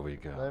boy, here we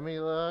go. Let me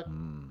look.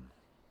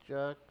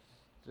 Juxt.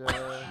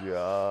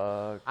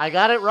 Yuck. I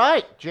got it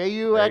right. There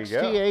you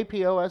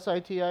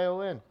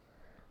JUXTAPOSITION.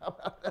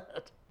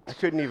 I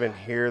couldn't even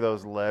hear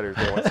those letters.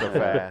 They went so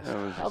fast. It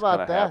was How just about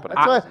kinda that? happening,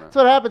 That's wasn't it?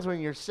 what happens when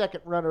you're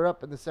second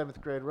runner-up in the 7th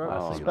grade run.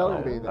 Oh, It's the no.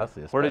 spelling bee. That's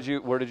the Where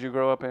did you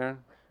grow up, Aaron?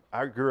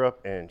 I grew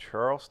up in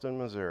Charleston,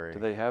 Missouri. Do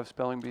they have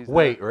spelling bees? there?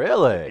 Wait,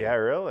 really? Yeah,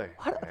 really.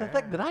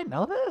 What? Did I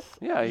know this?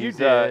 Yeah, You he's,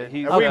 did.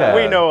 he's Okay.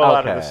 We know a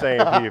lot of the Okay.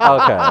 same people. Okay. All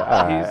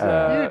right, He's, all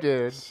right. You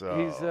did. So,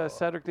 he's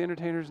Cedric the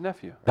Entertainer's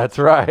nephew. That's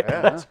right.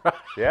 Yeah. That's right.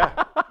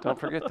 yeah. Don't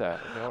forget that.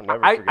 Don't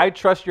never I forget.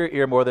 trust your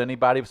ear more than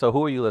anybody. So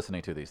who are you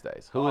listening to these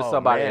days? Who is Oh,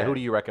 somebody? man. Who do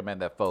you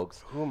recommend that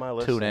folks Who am I tune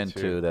listening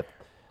into to?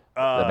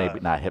 that may be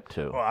not hip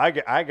to? Well, I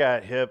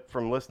got hip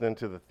from listening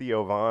to the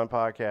Theo Vaughn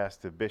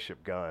podcast to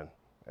Bishop Gunn.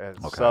 As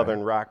a Okay.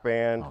 southern rock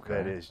band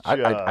that is just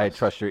I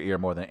trust your ear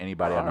more than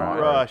anybody I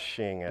know.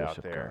 rushing out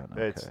Bishop there.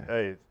 Gunn, It's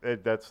okay.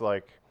 that's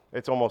like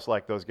it's almost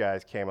like those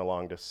guys came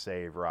along to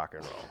save rock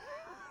and roll.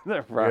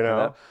 They're rocking know?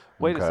 that.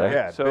 Wait Okay. a second.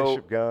 Yeah, So,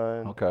 Bishop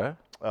Gunn. Okay.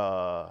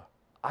 Uh,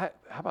 how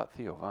about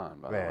Theo Vaughn,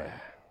 by the way? man,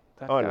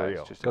 That unreal.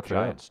 guy's just Good a for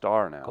giant him.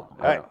 star now.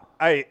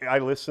 I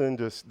listened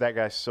to that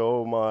guy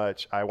so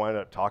much, I wind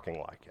up talking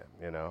like him,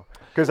 you know,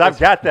 because I've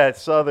got that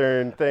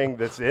southern thing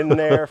that's in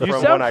there from You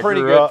when sound I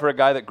pretty grew good up. for a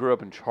guy that grew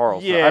up in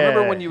Charleston. I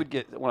remember Yeah.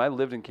 when when I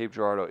lived in Cape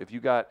Girardeau, if you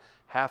got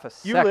half a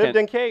You second. lived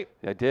in Cape?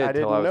 I did I till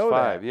didn't I was know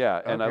 5. that.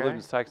 Yeah, and I lived Okay.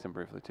 in Sykeston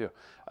briefly too.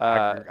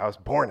 I was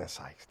born in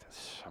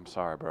Sykeston. I'm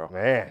sorry, bro.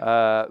 Man.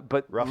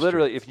 But Rough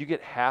literally, streets. if you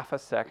get half a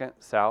second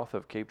south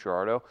of Cape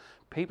Girardeau,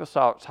 people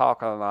start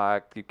talking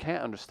like you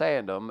can't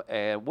understand them,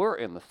 and we're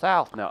in the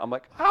South now. I'm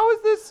like, how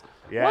is this?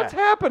 Yeah. What's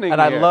happening?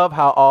 And I here? love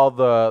how all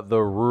the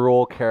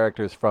rural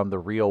characters from the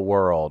real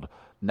world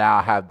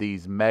now have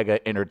these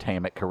mega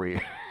entertainment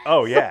careers.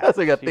 Oh yeah. That's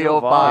like a Theo Theo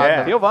Vaughn. Vaughn.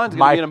 Yeah. Theo Vaughn's gonna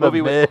Mike be in a movie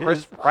the with Miz.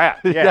 Chris Pratt.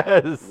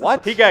 Yeah. Yes.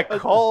 What? He got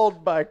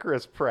called by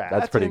Chris Pratt.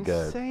 That's pretty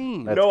good.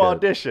 insane. That's no good.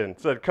 audition.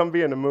 Said, "Come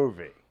be in the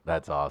movie."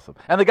 That's awesome.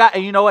 And the guy,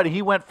 and you know what?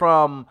 He went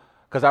from,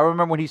 because I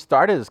remember when he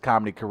started his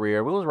comedy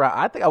career, we was around,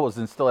 I think I was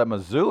still at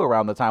Mizzou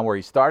around the time where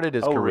he started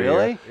his Oh, career.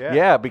 really?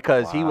 Yeah.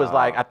 Because he was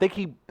like, I think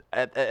he,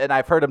 and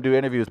I've heard him do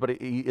interviews, but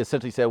he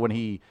essentially said when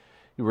he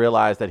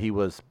realized that he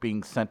was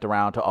being sent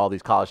around to all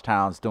these college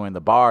towns doing the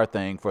bar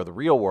thing for the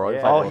real world. Yeah.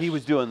 He's like, Oh, well, he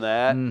was doing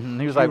that.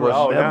 He was like,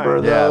 well, Oh, Remember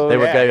nice. yeah, they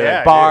would Yeah, go yeah,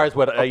 to bars dude.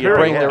 with you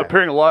bring their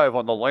appearing live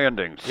on the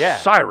landing. Yeah.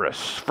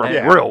 Cyrus from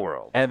Yeah. Real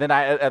World. And then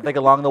I think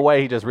along the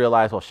way, he just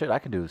realized, well, shit, I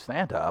can do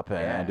stand up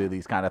and do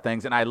these kind of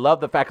things. And I love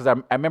the fact,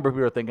 because I remember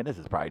we were thinking, this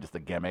is probably just a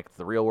gimmick. It's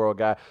the real world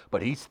guy.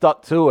 But he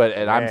stuck to it,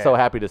 and I'm so Man.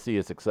 happy to see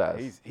his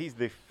success. He's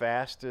the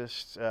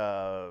fastest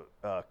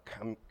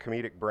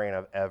comedic brain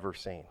I've ever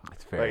seen.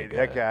 It's very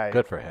That good. guy.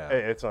 Good for him.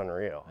 It's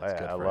unreal. That's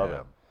good I for love him.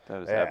 him.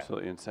 That is Yeah.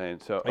 absolutely insane.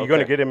 So, Are you going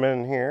to okay. get him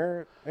in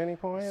here at any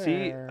point?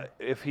 See, or-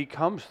 if he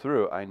comes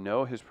through, I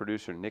know his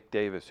producer, Nick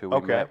Davis, who we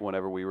Okay. met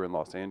whenever we were in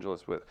Los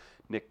Angeles with.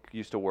 Nick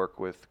used to work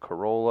with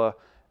Corolla,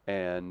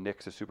 and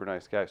Nick's a super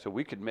nice guy. So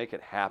we could make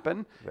it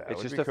happen. That It's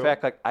would just be the cool.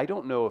 fact, like, I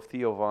don't know if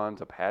Theo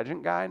Vaughn's a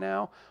pageant guy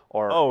now,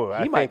 or Oh,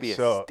 I he might think be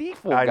so. a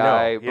Stiefel I know,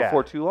 guy yeah.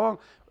 before too long.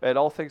 At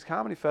All Things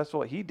Comedy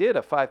Festival, he did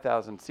a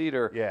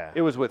 5,000-seater. Yeah.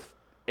 It was with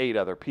 8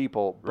 other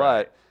people,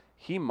 Right. but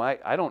he might,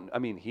 I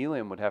mean,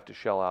 Helium would have to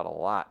shell out a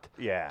lot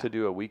Yeah. to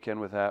do a weekend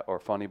with that, or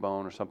Funny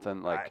Bone or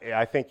something like.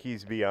 I think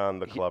he's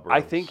beyond the club I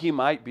rooms. think he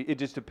might be. It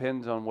just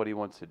depends on what he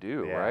wants to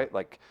do, Yeah. right?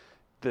 Like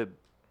the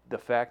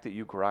fact that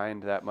you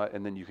grind that much,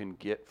 and then you can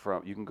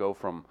go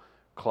from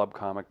club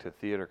comic to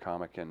theater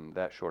comic in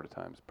that short of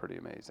time is pretty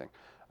amazing.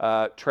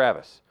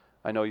 Travis,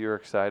 I know you're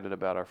excited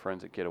about our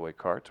friends at Getaway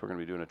Carts. We're going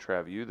to be doing a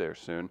Trav-U there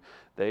soon.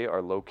 They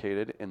are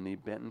located in the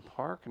Benton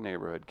Park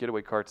neighborhood.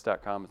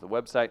 GetawayCarts.com is the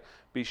website.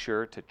 Be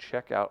sure to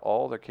check out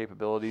all their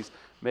capabilities.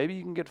 Maybe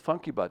you can get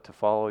Funky Butt to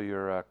follow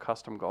your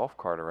custom golf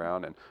cart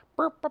around and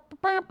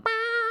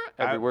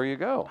everywhere you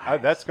go.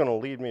 That's going to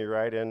lead me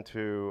right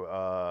into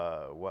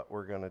what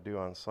we're going to do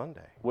on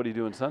Sunday. What are you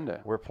doing Sunday?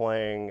 We're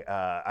playing,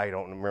 I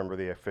don't remember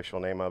the official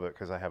name of it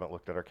because I haven't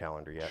looked at our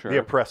calendar yet. Sure. The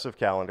Oppressive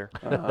Calendar.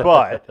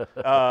 But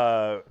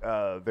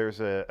there's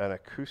an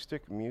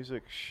acoustic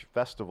music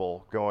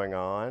festival going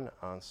on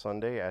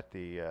Sunday at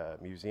the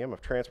Museum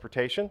of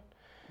Transportation.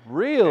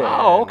 Really?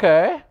 Oh,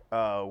 okay.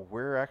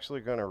 We're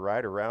actually going to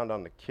ride around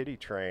on the kiddie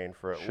train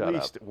for at Shut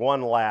least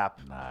one lap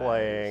Nice.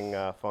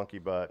 playing Funky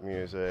Butt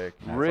music.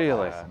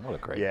 Really? What a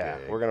great Yeah,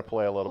 gig. we're going to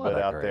play a little What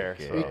bit a out great there.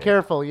 gig. So. Be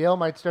careful. Yale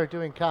might start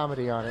doing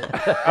comedy on it.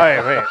 Oh,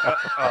 man.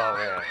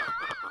 Oh,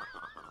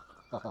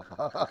 man.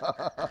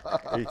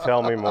 You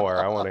tell me more.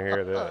 I want to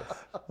hear this.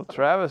 Well,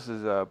 Travis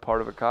is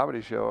part of a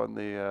comedy show on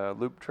the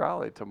Loop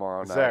Trolley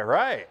tomorrow Is night. that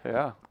right?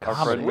 Yeah. Our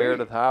Comedy. friend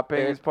Meredith Hopping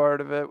is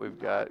part of it. We've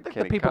got think the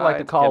Kenny people like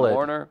to Kynes, call Ken it-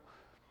 Warner.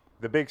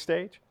 The big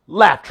stage?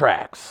 Laugh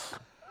tracks.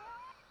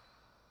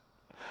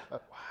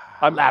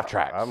 I'm Laugh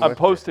tracks. I'm I'm with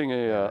you. posting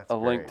Yeah, that's a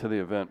link great. to the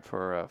event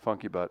for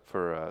Funky Butt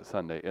for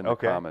Sunday in the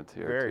Okay, comments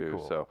here very too.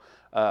 cool.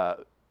 So,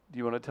 do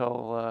you want to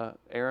tell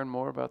Aaron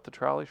more about the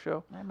trolley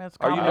show? Hey, man, it's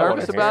Are you comedy.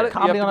 nervous wanna about hear it? it.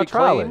 Comedy you on have a to be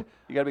trolley. clean.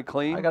 You got to be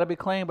clean. I gotta be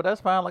clean, but that's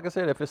fine. Like I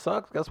said, if it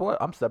sucks, guess what?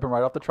 I'm stepping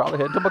right off the trolley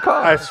heading to my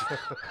car.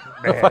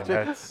 Man,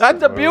 That's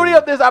the beauty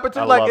of this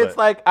opportunity. I Like love it's it.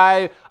 like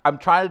I'm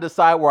trying to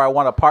decide where I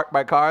want to park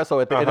my car, so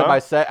at the end of my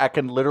set, I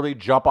can literally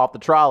jump off the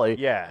trolley,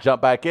 Yeah.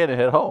 jump back in, and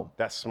head home.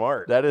 That's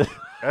smart. That is.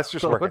 That's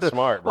just So working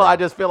smart, Well, bro. I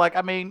just feel like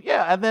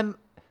yeah, and then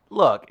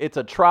look, it's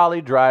a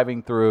trolley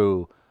driving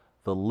through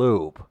the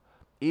loop.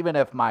 Even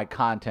if my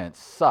content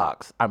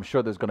sucks, I'm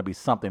sure there's going to be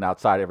something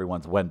outside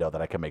everyone's window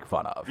that I can make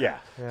fun of. Yeah.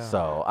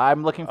 So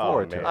I'm looking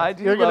forward to man. it. I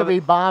do You're going love to be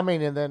it.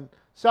 bombing, and then,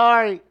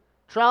 sorry,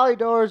 trolley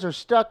doors are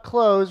stuck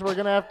closed. We're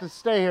going to have to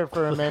stay here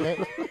for a minute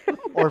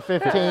or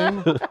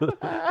 15.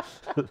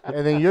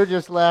 And then you're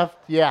just left,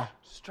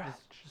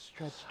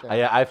 stretched out.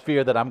 I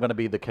fear that I'm going to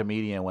be the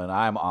comedian when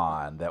I'm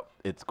on, that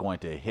it's going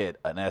to hit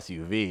an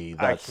SUV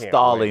that's can't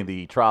stalling wait.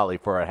 the trolley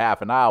for a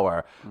half an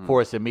hour,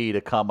 forcing me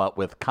to come up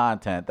with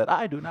content that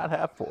I do not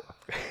have for.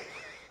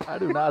 I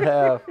do not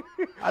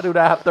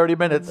have 30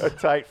 minutes. A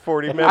tight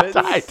 40 minutes.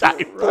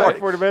 Tight Right,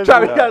 40 minutes.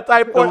 Travis, you got a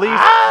tight the 40. least,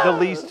 Ah! the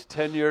least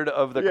tenured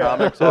of the Yeah.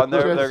 comics on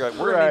there. Just- They're like,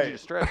 we're gonna need you to right.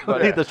 stretch,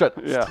 buddy. Need the stretch.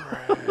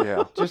 Yeah,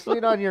 yeah. Just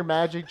lean on your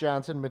Magic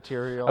Johnson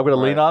material. I'm going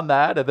to lean on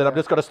that, and then I'm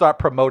just going to start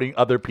promoting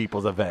other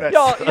people's events.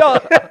 Y'all,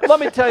 let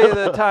me tell you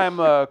the time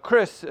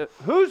Chris,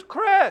 who's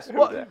Chris?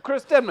 What?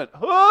 Chris Denman.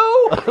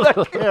 Who?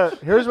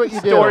 Here's what you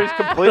do. Story's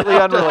completely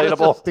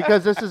unrelatable.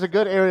 Because this is a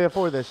good area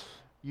for this.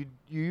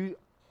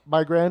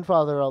 My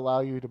grandfather allow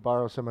you to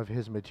borrow some of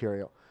his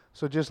material.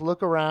 So just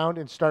look around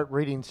and start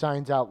reading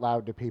signs out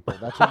loud to people.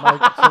 That's what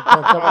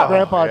my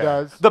grandpa yeah.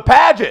 does. The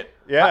pageant.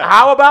 Yeah.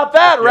 How about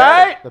that,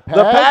 right? The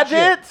The pageant.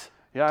 pageant.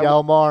 Yeah,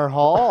 Delmar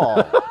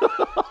Hall.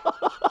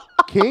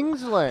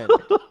 Kingsland.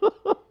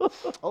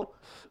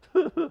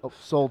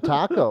 Soul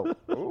Taco.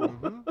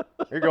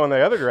 You're going the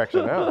other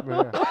direction now.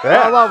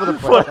 All over the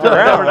place. you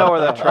never know where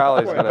that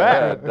trolley's gonna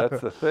back. head.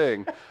 That's the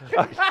thing.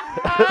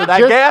 That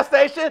gas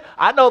station.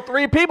 I know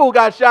 3 people who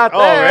got shot Oh,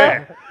 there.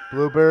 man.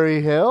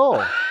 Blueberry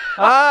Hill.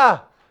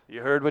 Ah. You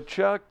heard what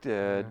Chuck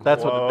did.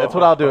 That's what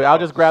I'll do. I'll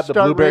just grab the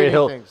Start Blueberry reading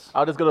Hill. things.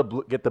 I'll just go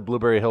to get the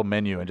Blueberry Hill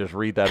menu and just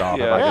read that off.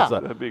 Yeah, If I get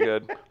some- that'd be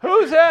good.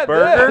 Who's had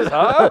Burgers? this?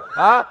 Huh?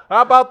 Huh?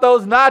 How about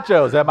those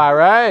nachos? Am I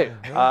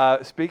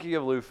right? Speaking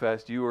of Lou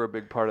Fest, you were a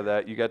big part of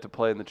that. You got to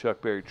play in the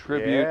Chuck Berry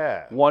tribute.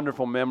 Yeah.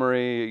 Wonderful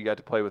memory. You got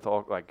to play with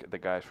all like the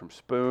guys from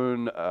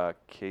Spoon,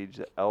 Cage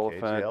the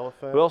Elephant.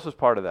 Elephant. Who else was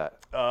part of that?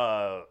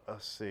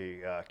 Let's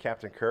see.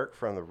 Captain Kirk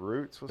from The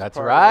Roots was That's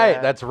part of right.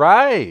 that. That's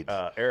right.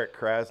 Eric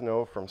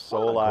Krasno from What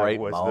Soul a Live great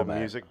was moment. the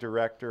music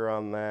director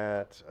on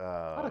that.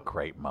 What a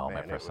great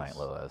moment man, for it St. was-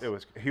 Louis. It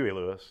was Huey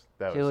Lewis.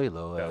 That Huey was,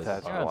 Lewis.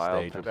 That's You're on wild.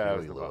 stage with That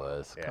was Huey the bomb.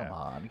 Lewis. Yeah. Come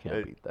on, you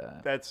can't beat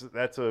that.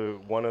 That's a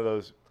one of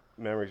those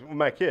memories.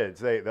 My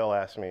kids, they'll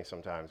ask me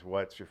sometimes,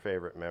 "What's your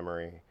favorite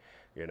memory?"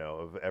 You know,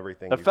 of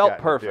everything. It you've felt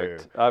gotten to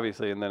perfect, do.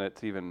 obviously, and then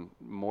it's even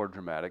more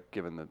dramatic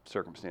given the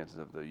circumstances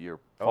of the year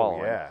Oh,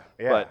 following. yeah,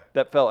 yeah. But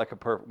that felt like a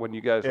perfect when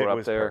you guys It were up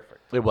was there.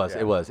 perfect. It was.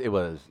 Yeah. It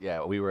was.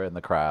 Yeah, we were in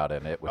the crowd,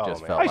 and it Oh,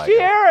 just man. felt I like. see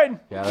Aaron.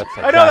 Yeah, that's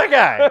I know that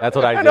guy. That's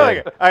what I know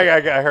did.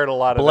 that guy. I heard a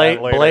lot of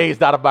that later.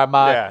 Blazed out of my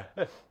mind.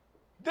 Yeah.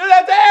 Dude,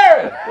 that's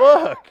Aaron.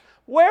 Look.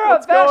 Where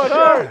What's going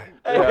on?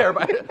 Hey,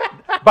 everybody.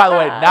 By the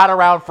way, not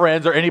around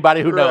friends or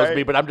anybody who knows Right.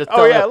 me, but I'm just Oh,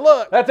 telling yeah, you,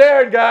 look. That's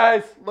Aaron,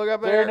 guys. Look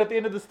up Aaron there. at the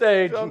end of the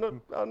stage.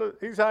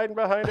 He's hiding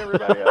behind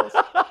everybody else.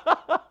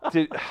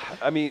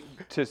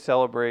 To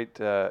celebrate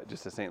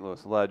just a St.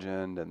 Louis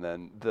legend, and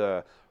then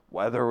the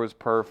weather was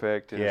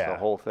perfect, and just Yeah. the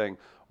whole thing.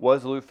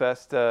 Was Lou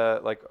Fest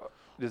like?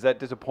 Does that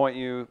disappoint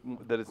you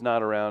that it's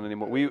not around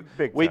anymore? We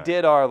Big we time.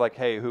 did our like,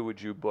 hey, who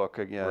would you book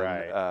again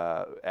Right.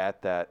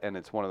 at that? And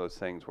it's one of those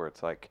things where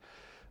it's like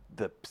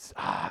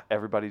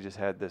everybody just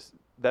had this.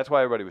 That's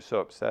why everybody was so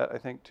upset, I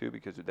think, too,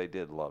 because they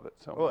did love it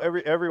so Well,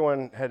 much.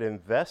 everyone had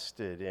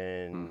invested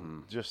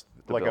in just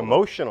like build-up.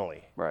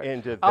 emotionally Right.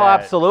 into that. Oh,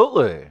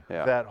 absolutely.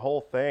 Yeah. That whole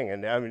thing,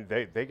 and I mean,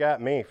 they got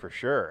me for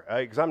sure.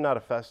 Because I'm not a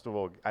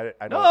festival. I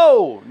don't.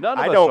 No, none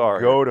of I us don't are.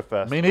 go to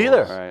festivals. Me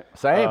neither. Right.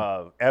 Same.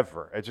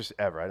 Ever.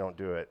 Ever. I don't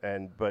do it.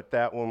 But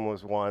that one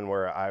was one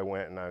where I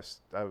went and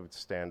I would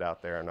stand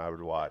out there and I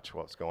would watch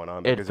what's going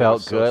on. It because felt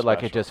was so good. Like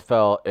it special. just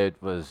felt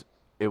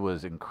it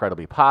was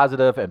incredibly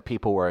positive, and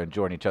people were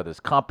enjoying each other's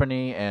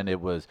company, and it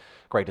was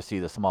great to see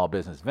the small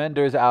business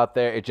vendors out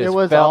there. It just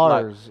was felt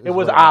ours, like is it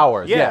was what it was.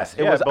 ours. Yeah, Yes,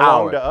 it yeah, was it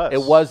belonged ours. to us.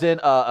 It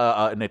wasn't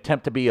an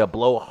attempt to be a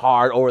blow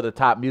hard over the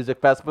top music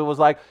festival. It was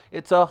like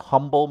it's a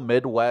humble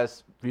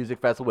Midwest music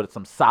festival with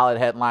some solid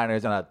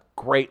headliners and a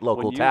great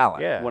local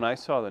talent. Yeah. When I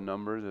saw the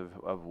numbers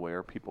of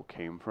where people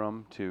came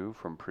from, too,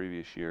 from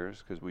previous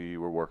years, because we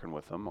were working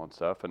with them on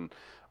stuff, and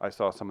I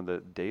saw some of the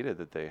data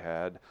that they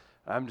had,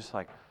 I'm just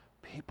like,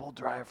 people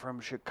drive from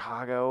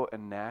Chicago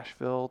and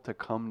Nashville to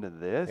come to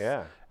this?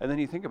 Yeah. And then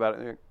you think about it,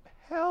 and you're like,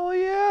 hell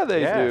yeah,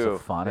 they Yeah, It's do. a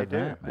fun They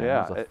event, do. man. Yeah,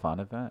 It was a it- fun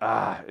event.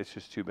 It's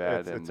just too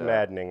bad. It's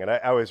maddening, and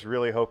I was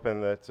really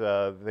hoping that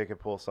they could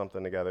pull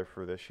something together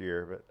for this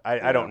year. But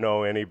I don't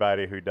know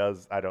anybody who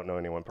does. I don't know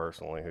anyone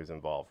personally who's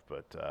involved.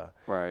 But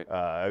Right.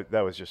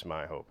 that was just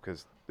my hope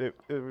because it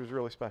was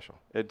really special.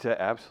 It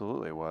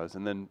absolutely was.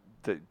 And then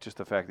just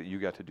the fact that you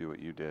got to do what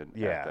you did. at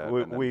Yeah, that,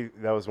 and then-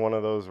 that was one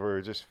of those where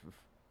just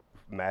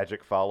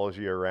magic follows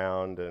you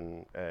around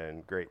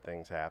and great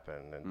things happen,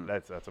 and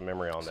that's a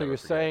memory I'll So never you're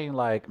forget. saying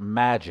like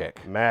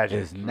magic Magic.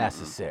 is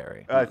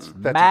necessary. That's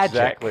magic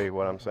exactly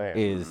what I'm saying.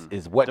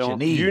 is what you Don't-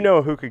 need. You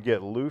know who could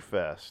get Lou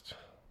Fest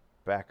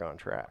back on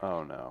track?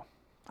 Oh, no.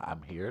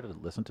 I'm here to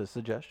listen to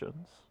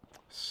suggestions.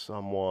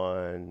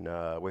 Someone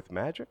with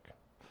magic.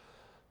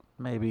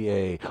 Maybe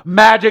a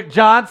Magic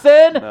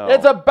Johnson. No.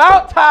 It's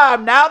about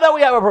time now that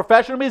we have a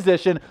professional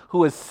musician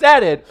who has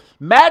said it.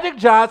 Magic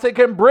Johnson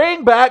can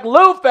bring back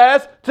Lou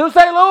Fest to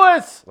St.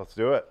 Louis. Let's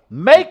do it.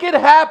 Make it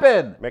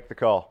happen. Make the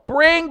call.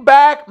 Bring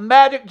back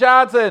Magic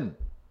Johnson.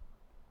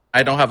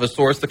 I don't have a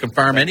source to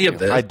confirm any of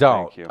this. I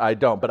don't. Thank you. I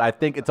don't. But I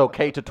think it's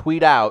okay to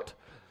tweet out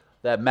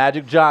that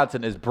Magic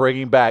Johnson is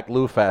bringing back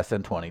Lou Fest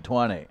in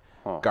 2020.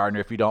 Huh. Gardner,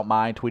 if you don't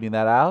mind tweeting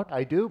that out.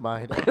 I do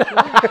mind.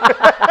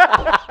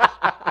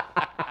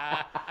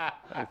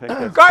 I think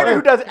that's Gardner,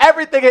 who does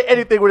everything and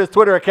anything with his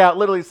Twitter account,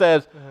 literally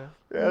says,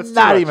 That's too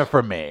not much. even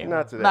for me.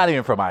 Not today. Not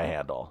even for my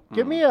handle.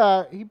 Give me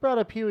he brought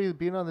up Huey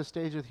being on the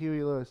stage with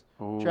Huey Lewis.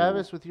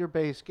 Travis, with your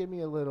bass, give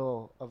me a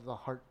little of the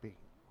heartbeat.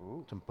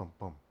 Boom, boom, boom,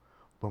 boom,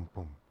 boom,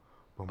 boom,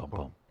 Boom, boom.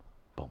 boom,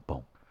 boom,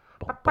 boom.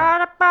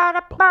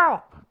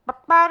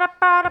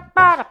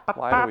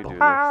 Why do we do this?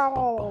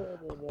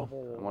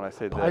 When I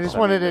say this, I just mean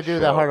wanted the to do show.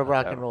 that Heart of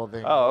Rock Yeah. and Roll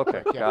thing. Oh,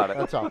 okay. Yeah, Got it.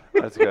 that's all.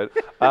 That's good.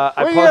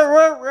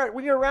 I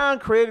When you're around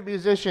creative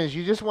musicians,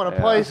 you just want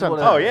to play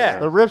something. Oh, yeah.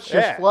 The riffs just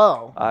Yeah.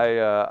 flow.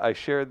 I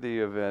shared the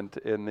event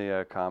in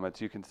the comments.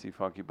 You can see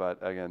Funky Butt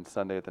again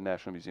Sunday at the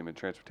National Museum of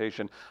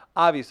Transportation.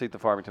 Obviously at the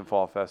Farmington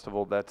Fall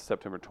Festival. That's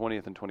September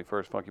 20th and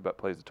 21st. Funky Butt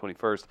plays the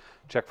 21st.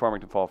 Check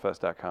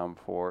farmingtonfallfest.com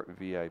for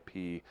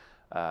VIP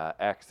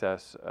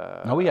access.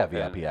 No, we have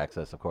and VIP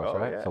access, of course, Oh,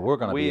 right? yeah. So we're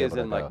going to be We, able as to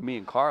in go. like me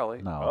and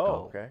Carly. No. Oh,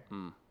 go. okay.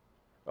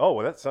 Oh,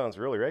 well, that sounds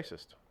really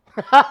racist.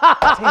 Damn it!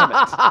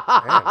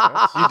 Man,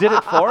 that's- You did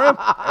it for him?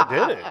 I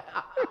did it.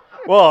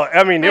 Well,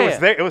 I mean, it was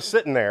Man. there. It was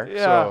sitting there.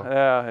 Yeah, So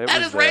yeah. It That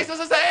was is there. racist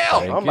as hell.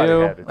 Thank somebody you.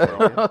 had to take it.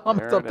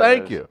 There So it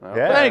thank is. you.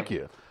 Yeah. Thank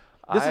you.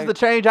 This I- is the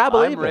change I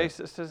believe I'm in.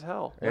 racist as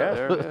hell. Yeah.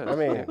 There it is. I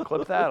mean,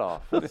 clip that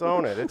off. Let's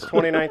own it. It's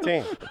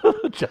 2019.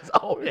 Just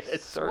own it.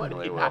 It's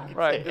Certainly will. 2019.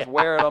 Right, just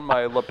wear it on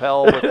my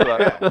lapel with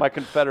my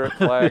Confederate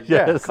flag.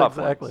 Yes, cufflinks.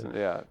 exactly.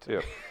 Yeah,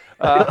 too.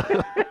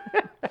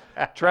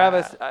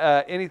 Travis,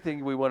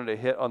 anything we wanted to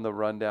hit on the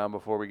rundown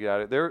before we get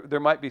out of it? There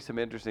might be some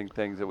interesting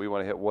things that we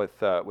want to hit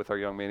with our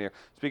young man here.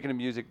 Speaking of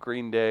music,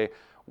 Green Day,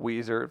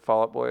 Weezer,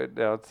 Fall Out Boy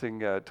announcing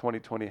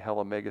 2020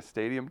 Hella Mega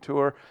Stadium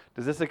tour.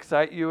 Does this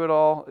excite you at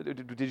all?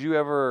 Did you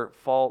ever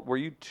fall? Were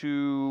you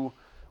too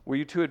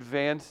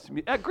advanced?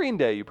 At Green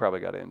Day, you probably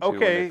got into when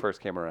they Okay. first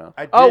came around.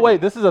 I Oh, didn't-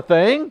 wait, this is a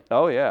thing?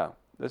 Oh yeah,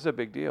 this is a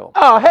big deal.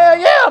 Oh, hell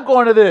yeah, I'm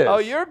going to this. Oh,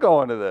 you're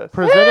going to this.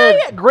 Hell Presented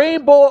yeah.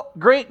 Green boy.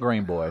 Green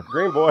boy.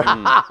 Green Boy.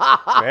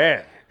 Hmm.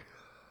 Man.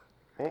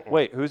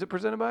 Wait, who's it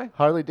presented by?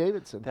 Harley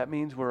Davidson. That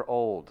means we're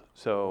old.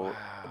 So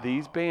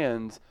these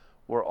bands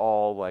were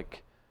all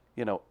like,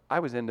 I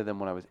was into them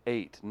when I was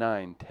 8,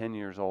 9, 10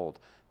 years old.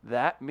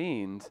 That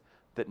means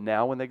that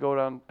now when they go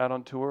out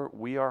on tour,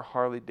 we are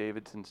Harley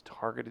Davidson's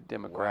targeted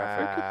demographic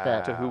Look at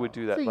that. to who would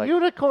do that. It's a Like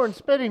unicorn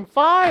spitting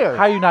fire.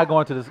 How are you not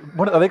going to this?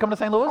 Are they coming to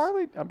St. Louis?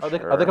 Harley, I'm Are they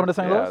sure. coming to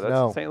St. Yeah, Louis? that's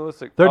No. St.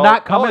 Louis. They're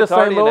not coming to it's St.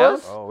 already Louis?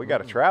 announced? Oh, we got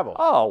to travel.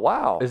 Oh,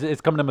 wow.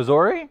 It's coming to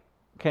Missouri?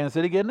 Kansas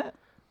City getting it?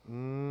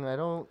 I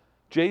don't.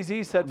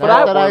 Jay-Z said Not Fall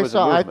Out that Boy I was a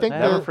saw. I movement. think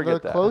Never the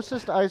forget that.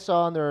 closest I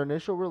saw on their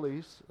initial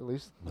release, at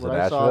least Was what it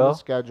I saw on Nashville? the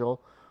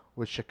schedule,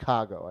 was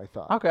Chicago. I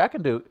thought Okay, I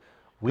can do it.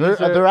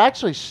 they're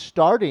actually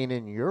starting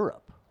in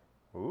Europe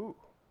Ooh.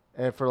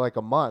 and for like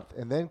a month,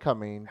 and then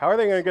coming. How are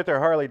they going to get their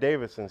Harley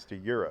Davidsons to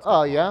Europe?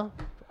 Oh yeah,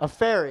 a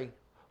ferry,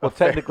 Well,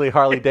 technically,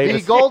 Harley the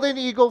Davidson. Golden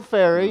Eagle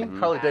Ferry,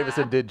 Harley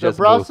Davidson did the just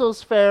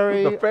Brussels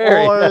ferry, The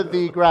ferry, or yeah.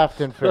 the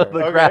Grafton ferry. move. The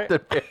Okay. Grafton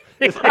Ferry.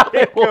 It's how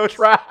they It will goes-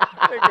 try.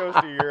 It goes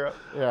to Europe.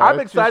 Yeah, I'm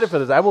it's excited just- for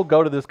this. I will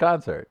go to this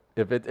concert.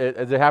 If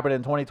is it happening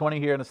in 2020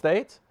 here in the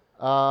States?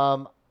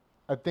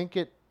 I think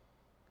it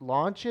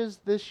launches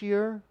this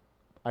year,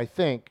 I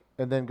think,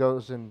 and then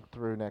goes in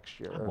through next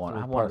year. I or want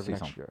through to part of see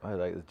next some.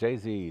 year.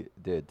 Jay-Z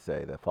did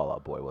say that Fall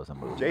Out Boy was a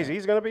movement.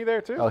 Jay-Z's going to be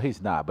there, too? Oh,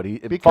 he's not, but Fall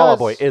Because Out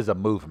Boy is a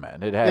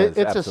movement. It has. It's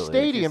a absolutely-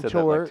 stadium He said that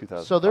in, like,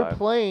 tour, so they're 2005.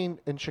 playing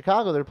in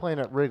Chicago. They're playing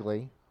at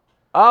Wrigley.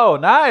 Oh,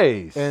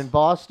 nice. In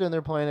Boston,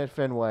 they're playing at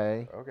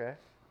Fenway. Okay.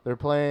 They're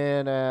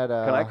playing at.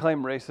 Can I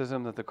claim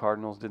racism that the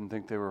Cardinals didn't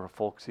think they were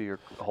folksy or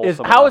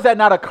wholesome? How enough? is that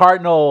not a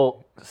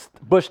Cardinal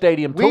Busch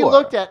Stadium tour? We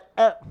looked at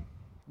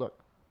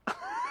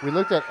we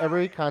looked at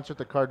every concert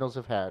the Cardinals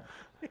have had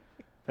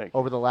Thank you.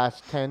 over the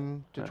last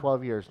 10 to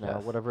 12 years now,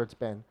 Yes. whatever it's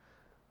been.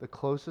 The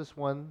closest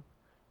one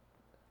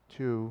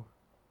to,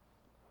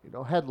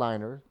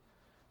 headliner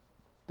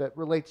that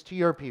relates to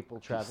your people,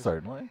 Travis,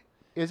 Certainly.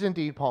 is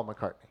indeed Paul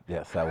McCartney.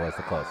 Yes, that was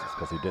the closest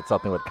because he did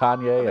something with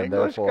Kanye, and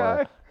English therefore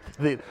guy.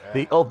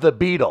 the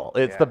Beatle.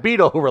 It's the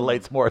Beatle who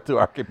relates more to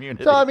our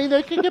community. So, I mean,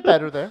 they could get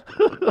better there.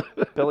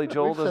 Billy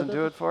Joel We've said doesn't that.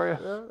 do it for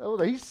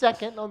you. He's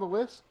second on the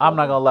list. I'm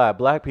not gonna lie,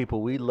 black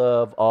people, we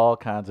love all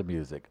kinds of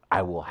music.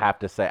 I will have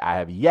to say, I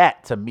have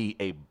yet to meet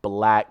a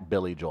black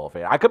Billy Joel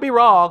fan. I could be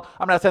wrong.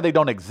 I'm not saying they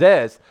don't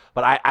exist,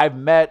 but I've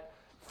met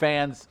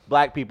fans,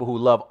 black people who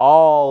love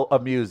all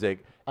of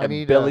music. I And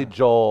need, Billy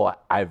Joel,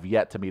 I've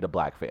yet to meet a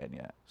black fan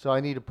yet. So I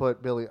need to put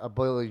a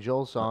Billy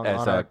Joel song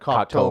As on a our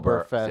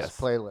Cocktober, Cocktoberfest yes.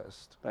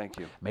 playlist. Thank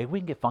you. Maybe we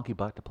can get Funky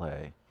Buck to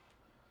play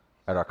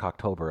at our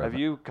Cocktober Have event.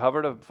 you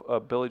covered a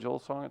Billy Joel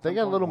song? At They some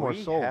got a point? little more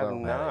We soul, have though.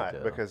 not, They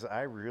do. because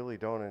I really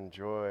don't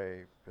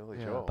enjoy Billy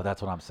Joel. But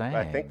that's what I'm saying.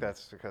 I think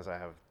that's because I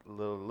have a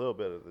little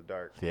bit of the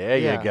dark. There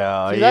Yeah. you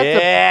go. See, that's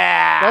the-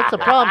 yeah. That's the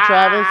problem,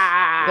 Travis.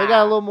 They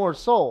got a little more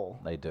soul.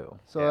 They do.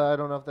 So Yeah. I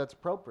don't know if that's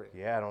appropriate.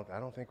 Yeah, I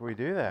don't think we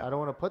do that. I don't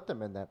want to put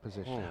them in that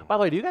position. By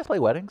the way, do you guys play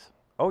weddings?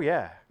 Oh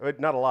yeah,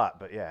 not a lot,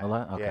 but yeah. A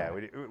lot? Yeah,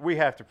 Okay. we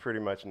have to pretty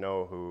much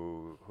know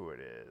who it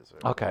is.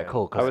 Okay, and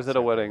cool, 'cause I was at a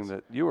certain wedding things.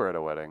 that you were at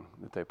a wedding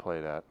that they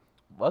played at,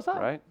 Was that?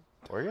 right?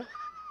 Were you?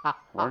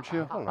 Weren't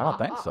you? I don't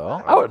think so.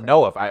 I would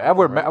know if I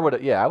would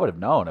have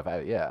known if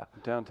I.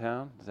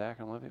 Downtown, Zach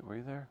and Olivia, were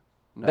you there?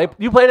 No.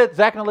 You played at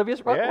Zach and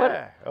Olivia's Yeah.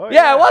 wedding? Oh,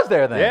 Yeah, I yeah. was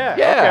there then. Yeah,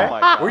 Yeah. okay. Oh my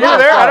God. Were you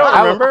there? I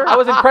don't remember. I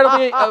was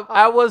incredibly.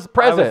 I was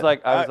present.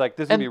 I was like,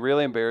 this is gonna and- be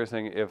really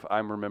embarrassing if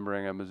I'm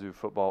remembering an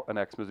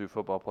ex-Mizzou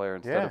football player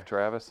instead Yeah. of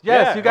Travis.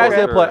 Yes, Yeah, you guys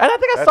okay. did play. And I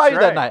think I That's saw you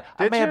that right. night.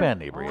 I Did may have you?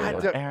 been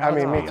inebriated. Aaron, I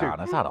mean, me let's be too.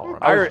 honest, I don't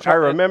remember. I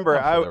remember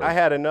I'm sure there I was-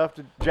 had enough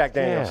Jack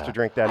Daniels Yeah. to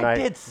drink that night.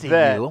 I did see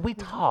that you, and we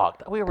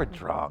talked. We were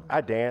drunk.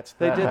 I danced.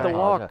 They that did the night.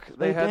 walk.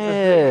 They had the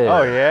did.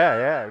 Oh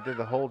yeah, we did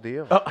the whole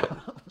deal.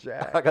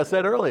 Jack, Like I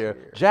said earlier,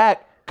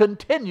 Jack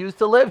continues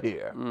to live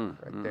here.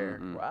 right there.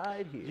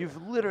 Right here.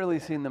 You've literally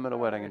seen them at a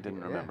wedding and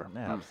didn't remember.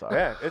 Yeah, I'm sorry.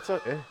 Yeah,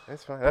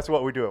 it's fine. That's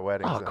what we do at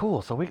weddings. Oh,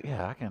 cool. So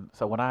I can.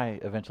 So when I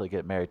eventually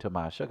get married to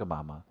my sugar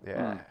mama,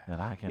 Yeah. then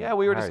I can. Yeah,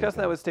 we were hire you discussing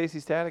that guys. with Stacy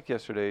Static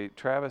yesterday.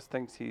 Travis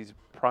thinks he's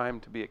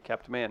primed to be a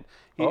kept man.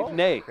 He, Oh,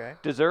 nay, okay.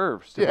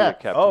 deserves to Yeah. be a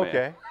kept Oh, man.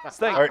 okay.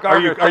 Thank Are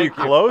Gardner, you thank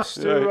close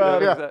to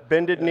Yeah.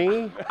 bended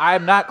knee?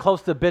 I'm not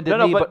close to bended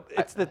No, knee, but but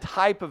it's the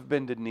type of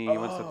bended knee he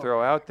wants to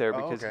throw out there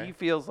because okay. he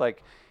feels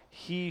like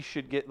he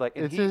should get like.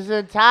 And It's he, his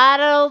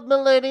entitled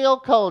millennial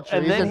culture.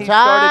 And He's then he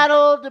started-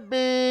 entitled to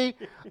be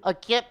a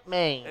kept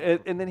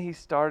man. and then he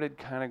started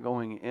kind of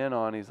going in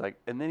on. He's like,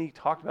 and then he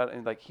talked about it,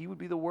 and like he would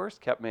be the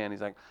worst kept man. He's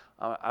like,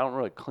 I don't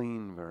really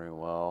clean very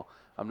well.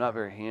 I'm not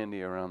very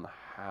handy around the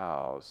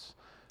house.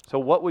 So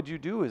what would you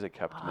do as a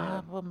kept I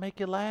man? will make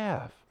you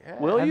laugh.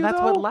 Will and you that's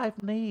though? what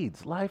life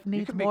needs. Life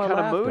needs can be more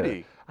kinda laughter.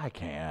 moody. I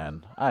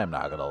can. I am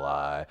not gonna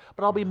lie,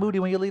 but I'll be moody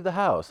when you leave the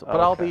house. But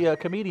I'll be a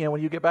comedian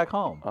when you get back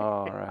home.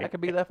 All I right. can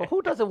be that.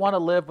 Who doesn't want to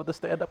live with a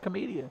stand-up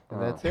comedian?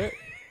 And that's it.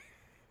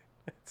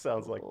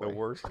 Sounds like the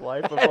worst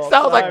life of It all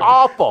sounds like time.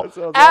 awful. That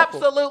sounds awful.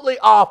 Absolutely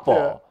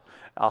awful.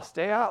 I'll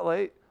stay out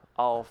late.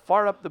 I'll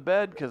fart up the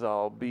bed because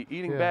I'll be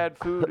eating Yeah. bad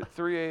food at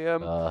 3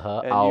 a.m.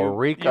 Uh-huh. and I'll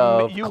reek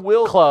of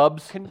will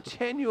clubs.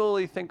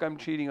 continually think I'm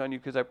cheating on you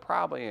because I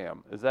probably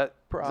am. Is that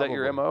your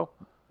Probably. MO?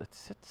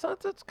 It's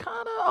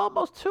kind of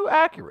almost too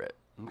accurate.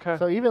 Okay.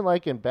 So even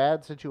like in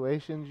bad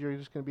situations, you're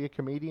just going to be a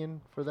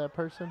comedian for that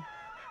person?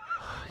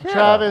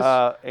 Travis,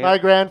 and- my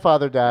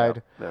grandfather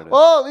died. there it is.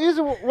 Oh,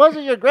 Lisa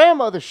wasn't your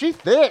grandmother. She's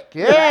thick.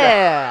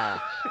 Yeah.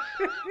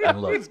 And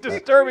look, It's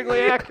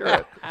disturbingly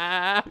accurate.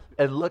 and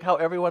look how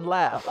everyone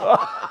laughed,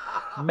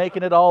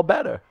 making it all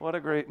better. What a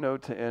great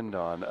note to end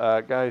on.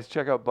 Guys,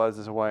 check out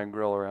Buzz's Hawaiian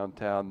Grill around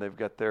town. They've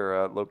got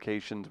their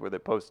locations where they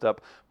posted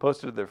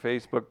to their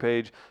Facebook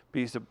page.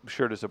 Be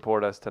sure to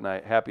support us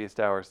tonight. Happiest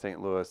Hour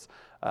St. Louis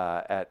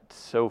at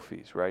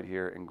Sophie's right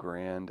here in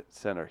Grand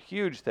Center.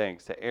 Huge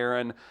thanks to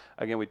Aaron.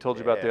 Again, we told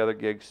you about the other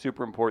gigs.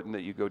 Super important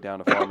that you go down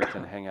to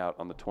Farmington, hang out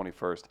on the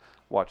 21st,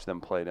 watch them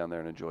play down there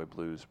and enjoy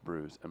blues,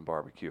 brews, and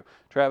barbecue.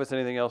 Travis,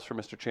 anything else for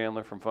Mr.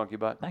 Chandler from Funky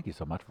Butt? Thank you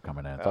so much for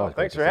coming in. It's Oh, always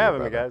great thanks to for see you,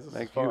 having me, brother. guys. This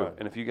Thank is you. fun.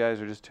 And if you guys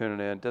are just tuning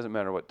in, doesn't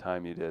matter what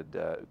time you did,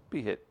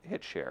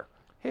 hit share.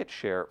 Hit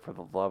share for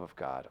the love of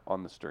God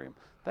on the stream.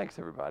 Thanks,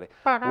 everybody.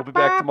 We'll be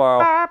back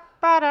tomorrow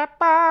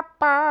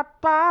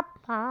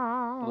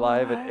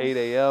live at 8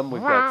 a.m.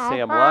 We've got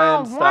Sam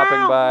Lyon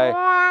stopping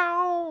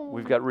by.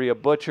 We've got Rhea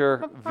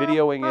Butcher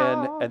videoing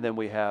in. And then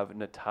we have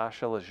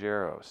Natasha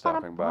Leggero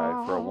stopping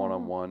by for a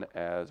one-on-one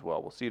as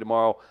well. We'll see you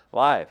tomorrow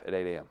live at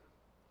 8 a.m.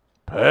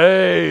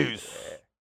 Peace.